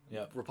sea.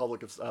 Yeah.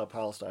 Republic of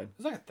Palestine.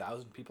 There's like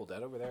 1,000 people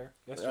dead over there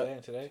yesterday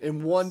and today.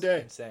 In one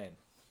day. Insane.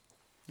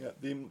 Yeah,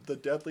 the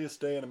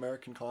deadliest day in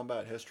American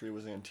combat history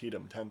was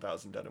Antietam,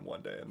 10,000 dead in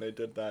one day. And they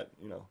did that,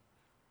 you know.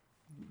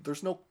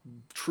 There's no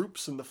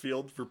troops in the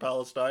field for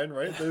Palestine,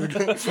 right?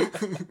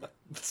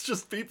 It's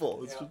just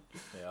people. It's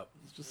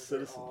just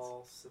citizens.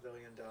 All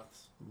civilian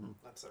deaths. Mm-hmm.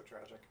 That's so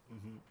tragic.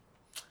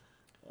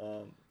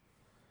 Mm-hmm.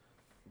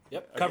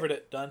 Yep, covered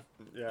it. Done.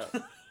 Yeah.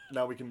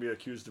 Now we can be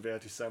accused of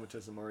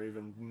anti-Semitism or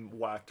even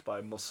whacked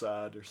by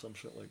Mossad or some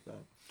shit like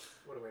that.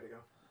 What a way to go.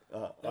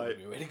 That would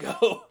be a way to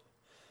go.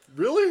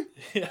 Really?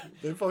 Yeah.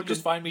 They fucking...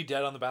 Just find me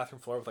dead on the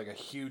bathroom floor with like a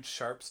huge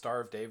sharp Star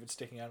of David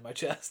sticking out of my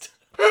chest.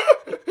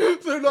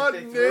 They're not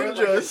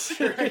ninjas.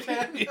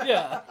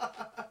 Yeah.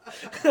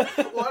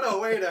 What a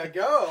way to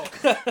go.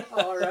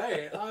 All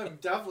right. I'm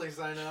definitely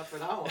signing up for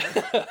that one.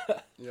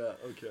 Yeah,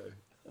 okay.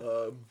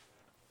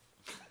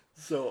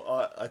 So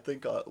I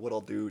think what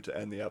I'll do to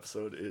end the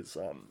episode is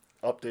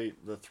update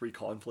the 3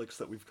 conflicts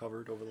that we've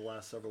covered over the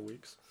last several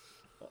weeks.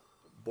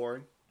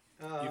 Boring?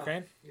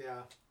 Ukraine?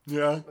 Yeah.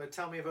 Yeah. But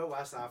tell me about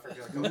West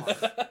Africa. Come on.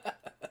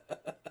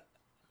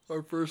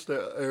 Our first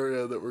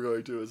area that we're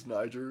going to is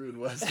Niger in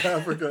West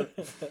Africa.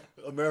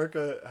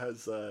 America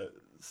has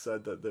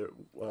said that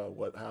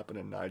what happened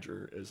in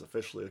Niger is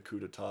officially a coup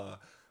d'etat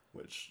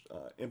which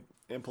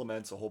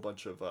implements a whole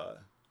bunch of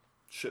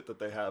shit that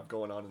they have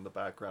going on in the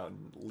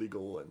background,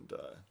 legal and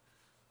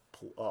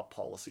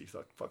policy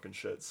fucking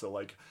shit. So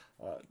like,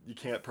 you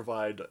can't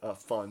provide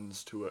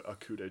funds to a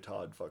coup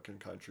d'etat fucking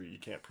country. You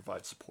can't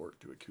provide support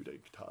to a coup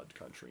d'etat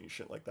country and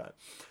shit like that.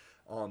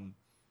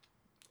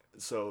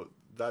 So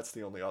that's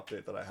the only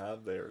update that I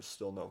have. There's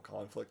still no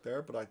conflict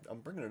there, but I'm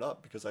bringing it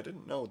up because I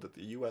didn't know that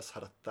the U.S.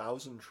 had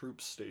 1,000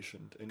 troops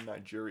stationed in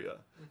Nigeria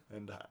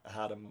and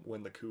had them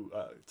when the coup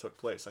took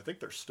place. I think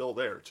they're still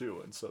there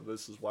too, and so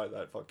this is why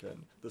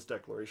this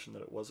declaration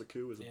that it was a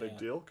coup is a big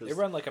deal. Cause they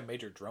run like a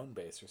major drone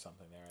base or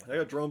something there. They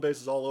got drone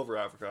bases all over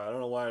Africa. I don't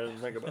know why I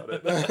didn't think about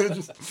it.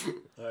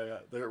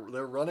 They're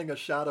running a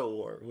shadow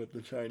war with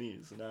the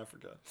Chinese in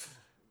Africa.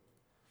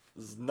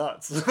 This is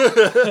nuts.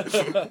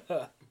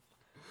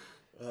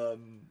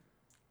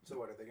 So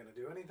what, are they going to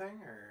do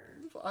anything,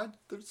 or?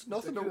 There's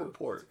nothing to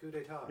report. It's a coup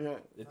d'etat. Yeah.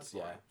 It's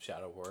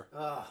shadow war.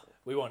 Ugh.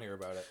 We won't hear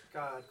about it.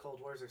 God, Cold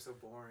Wars are so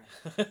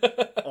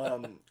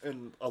boring.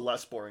 In a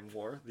less boring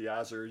war, the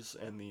Azers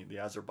and the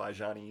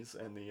Azerbaijanis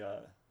and the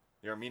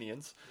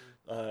Armenians.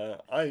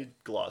 I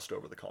glossed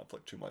over the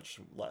conflict too much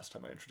last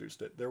time I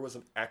introduced it. There was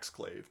an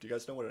exclave. Do you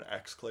guys know what an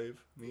exclave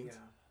means?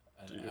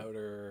 Yeah. An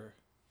outer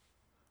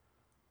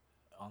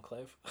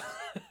enclave.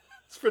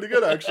 It's pretty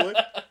good, actually.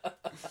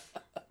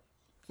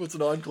 What's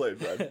an enclave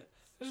then?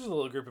 There's just a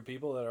little group of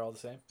people that are all the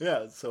same.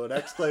 Yeah, so an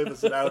exclave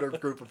is an outer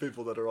group of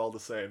people that are all the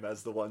same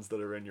as the ones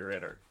that are in your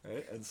inner,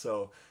 right? And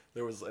so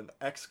there was an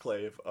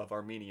exclave of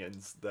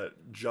Armenians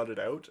that jutted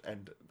out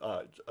and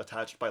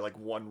attached by like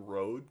one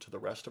road to the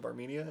rest of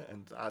Armenia,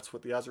 and that's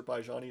what the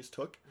Azerbaijanis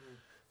took.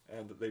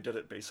 And they did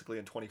it basically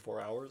in 24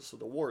 hours, so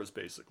the war is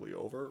basically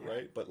over,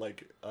 right? But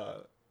like,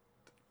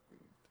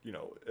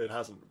 it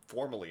hasn't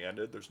formally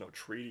ended. There's no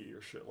treaty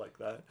or shit like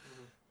that.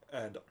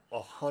 And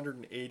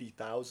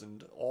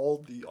 180,000,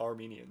 all the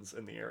Armenians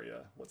in the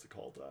area, what's it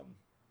called?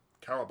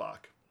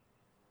 Karabakh.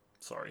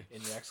 Sorry.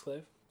 In the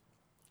exclave?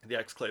 The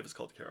exclave is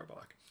called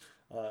Karabakh.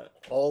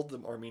 All the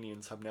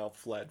Armenians have now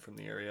fled from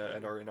the area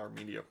and are in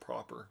Armenia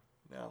proper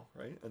now,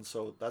 right? And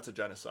so that's a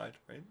genocide,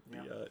 right?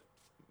 Yeah.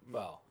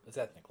 Well, it's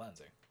ethnic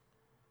cleansing.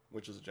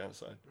 Which is a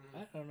genocide. I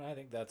don't know. I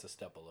think that's a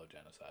step below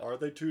genocide. Are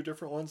they two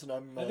different ones? And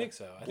I think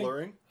so.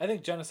 Blurring? I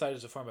think genocide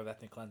is a form of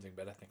ethnic cleansing,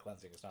 but ethnic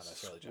cleansing is not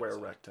necessarily Square,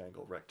 genocide.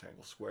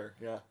 rectangle, square.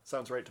 Yeah,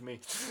 sounds right to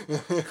me.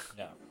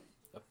 Yeah.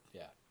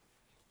 Yeah.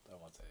 I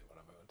won't say what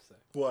I'm going to say.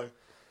 Why?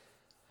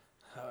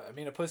 I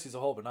mean, a pussy's a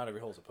hole, but not every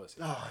hole's a pussy.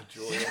 Oh,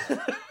 Julia.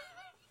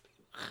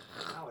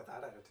 Not with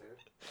that attitude.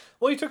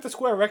 Well, you took the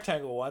square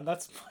rectangle one.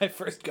 That's my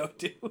first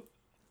go-to.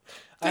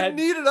 Didn't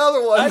need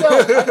another one.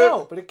 I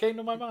know, but it came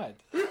to my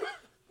mind.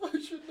 I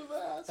shouldn't have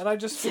asked. And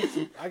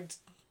I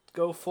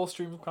go full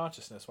stream of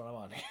consciousness when I'm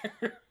on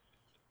here.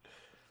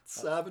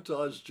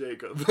 Sabotage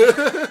Jacob.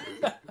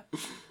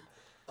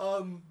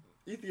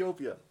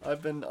 Ethiopia.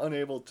 I've been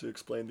unable to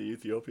explain the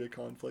Ethiopia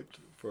conflict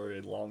for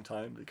a long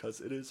time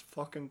because it is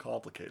fucking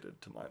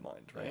complicated to my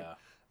mind, right?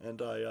 Yeah.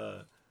 And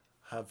I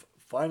have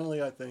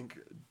finally, I think,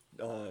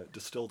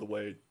 distilled a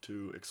way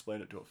to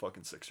explain it to a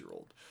fucking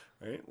 6-year-old,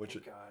 right? Which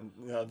God.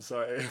 Yeah, I'm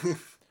sorry.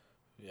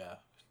 Yeah.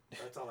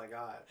 That's all I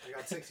got. I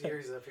got 6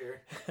 years up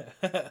here.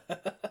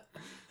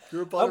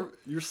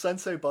 You're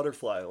Sensei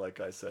Butterfly, like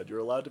I said. You're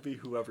allowed to be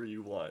whoever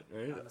you want,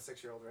 right? I'm a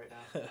 6-year-old right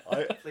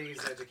now. Please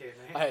educate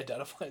me. I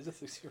identify as a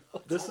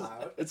 6-year-old.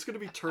 It's going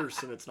to be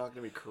terse and it's not going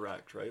to be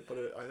correct, right?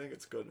 But I think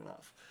it's good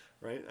enough,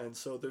 right? And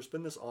so there's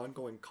been this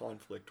ongoing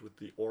conflict with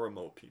the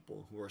Oromo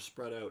people who are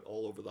spread out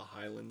all over the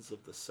highlands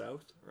of the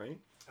south, right?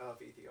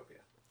 Of Ethiopia.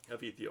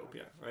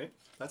 Okay. Right?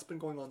 That's been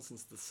going on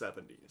since the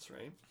 70s,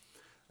 right?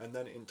 And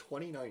then in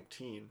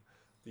 2019,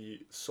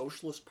 the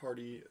Socialist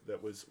Party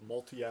that was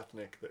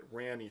multi-ethnic that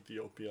ran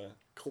Ethiopia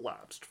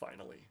collapsed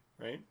finally,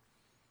 right?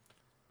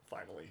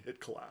 Finally, it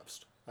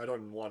collapsed. I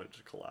don't want it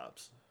to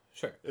collapse.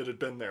 Sure. It had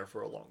been there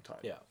for a long time.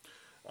 Yeah.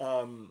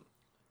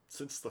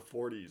 Since the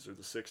 40s or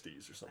the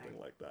 60s or something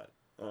like that.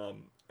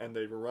 And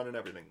they were running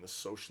everything. The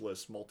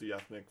socialist,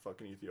 multi-ethnic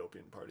fucking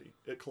Ethiopian party.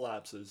 It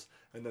collapses,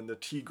 and then the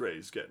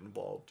Tigrays get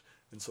involved.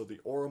 And so the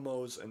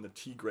Oromos and the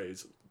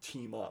Tigrays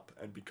team up,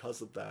 and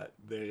because of that,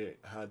 they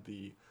had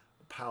the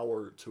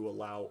power to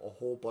allow a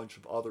whole bunch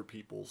of other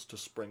peoples to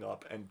spring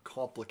up and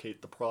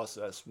complicate the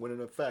process, when in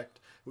effect,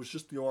 it was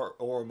just the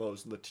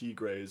Oromos and the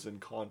Tigrays in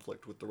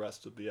conflict with the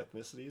rest of the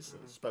ethnicities,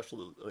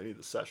 especially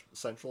the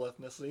central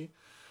ethnicity,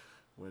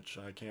 which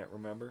I can't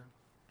remember.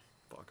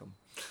 Fuck them.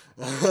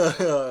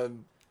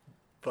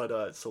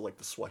 But so like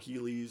the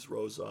Swahilis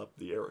rose up,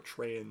 the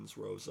Eritreans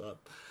rose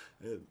up,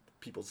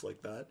 peoples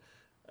like that.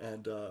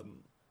 And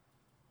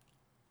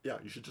yeah,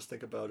 you should just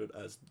think about it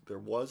as there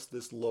was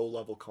this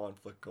low-level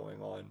conflict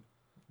going on.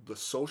 The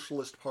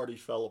Socialist Party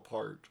fell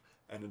apart,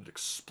 and it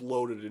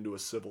exploded into a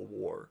civil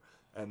war.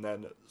 And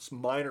then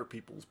minor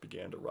peoples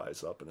began to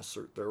rise up and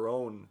assert their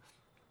own,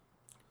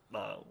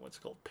 what's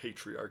called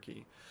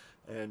patriarchy.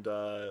 And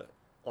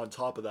on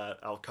top of that,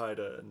 Al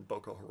Qaeda and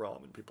Boko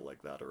Haram and people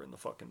like that are in the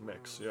fucking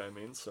mix. You know what I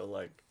mean? So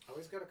like,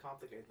 always got to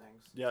complicate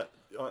things. yeah,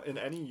 in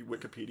any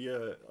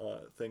Wikipedia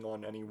thing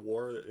on any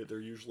war,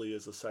 there usually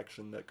is a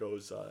section that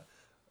goes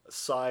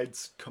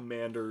sides,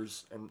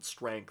 commanders, and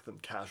strength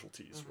and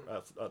casualties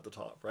at the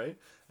top, right?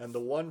 And the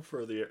one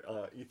for the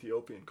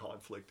Ethiopian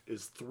conflict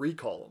is 3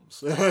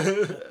 columns,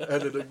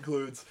 and it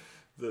includes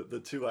the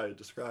 2 I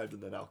described,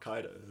 and then Al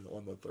Qaeda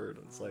on the third.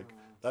 And it's like,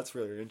 that's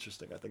really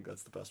interesting. I think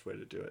that's the best way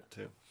to do it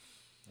too.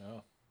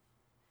 Oh.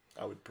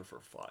 I would prefer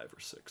 5 or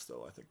 6,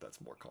 though. I think that's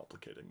more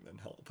complicating than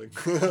helping.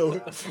 Well,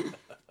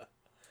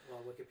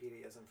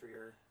 Wikipedia isn't for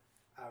your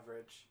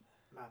average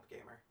map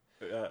gamer.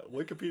 Yeah,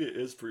 Wikipedia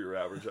is for your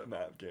average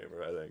map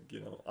gamer, I think. You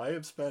know, I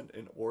have spent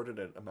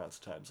inordinate amounts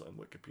of times on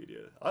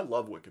Wikipedia. I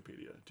love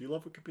Wikipedia. Do you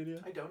love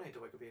Wikipedia? I donate to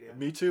Wikipedia.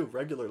 Me too,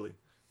 regularly.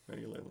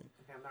 Okay,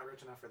 I'm not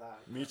rich enough for that.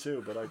 Me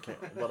too, but I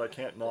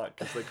can't not,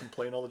 because they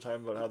complain all the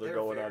time about how they're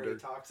going very under.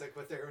 toxic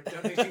with their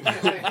donation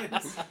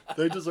campaigns.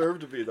 They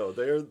deserve to be, though.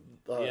 They're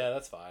yeah,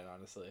 that's fine,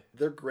 honestly.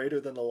 They're greater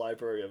than the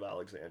Library of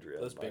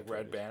Alexandria. Those big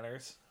red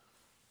banners.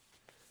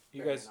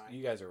 You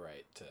guys are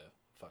right to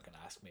fucking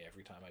ask me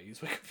every time I use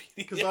Wikipedia.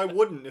 Because I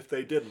wouldn't if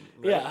they didn't.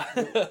 Right?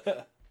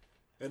 Yeah.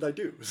 And I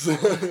do. So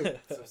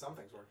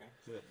something's working.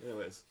 Yeah,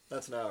 anyways,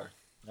 that's an hour.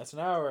 That's an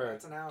hour.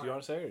 That's an hour. Do you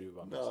want to say it or do you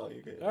want me to No, say it?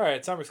 you can. All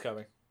right, summer's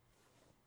coming.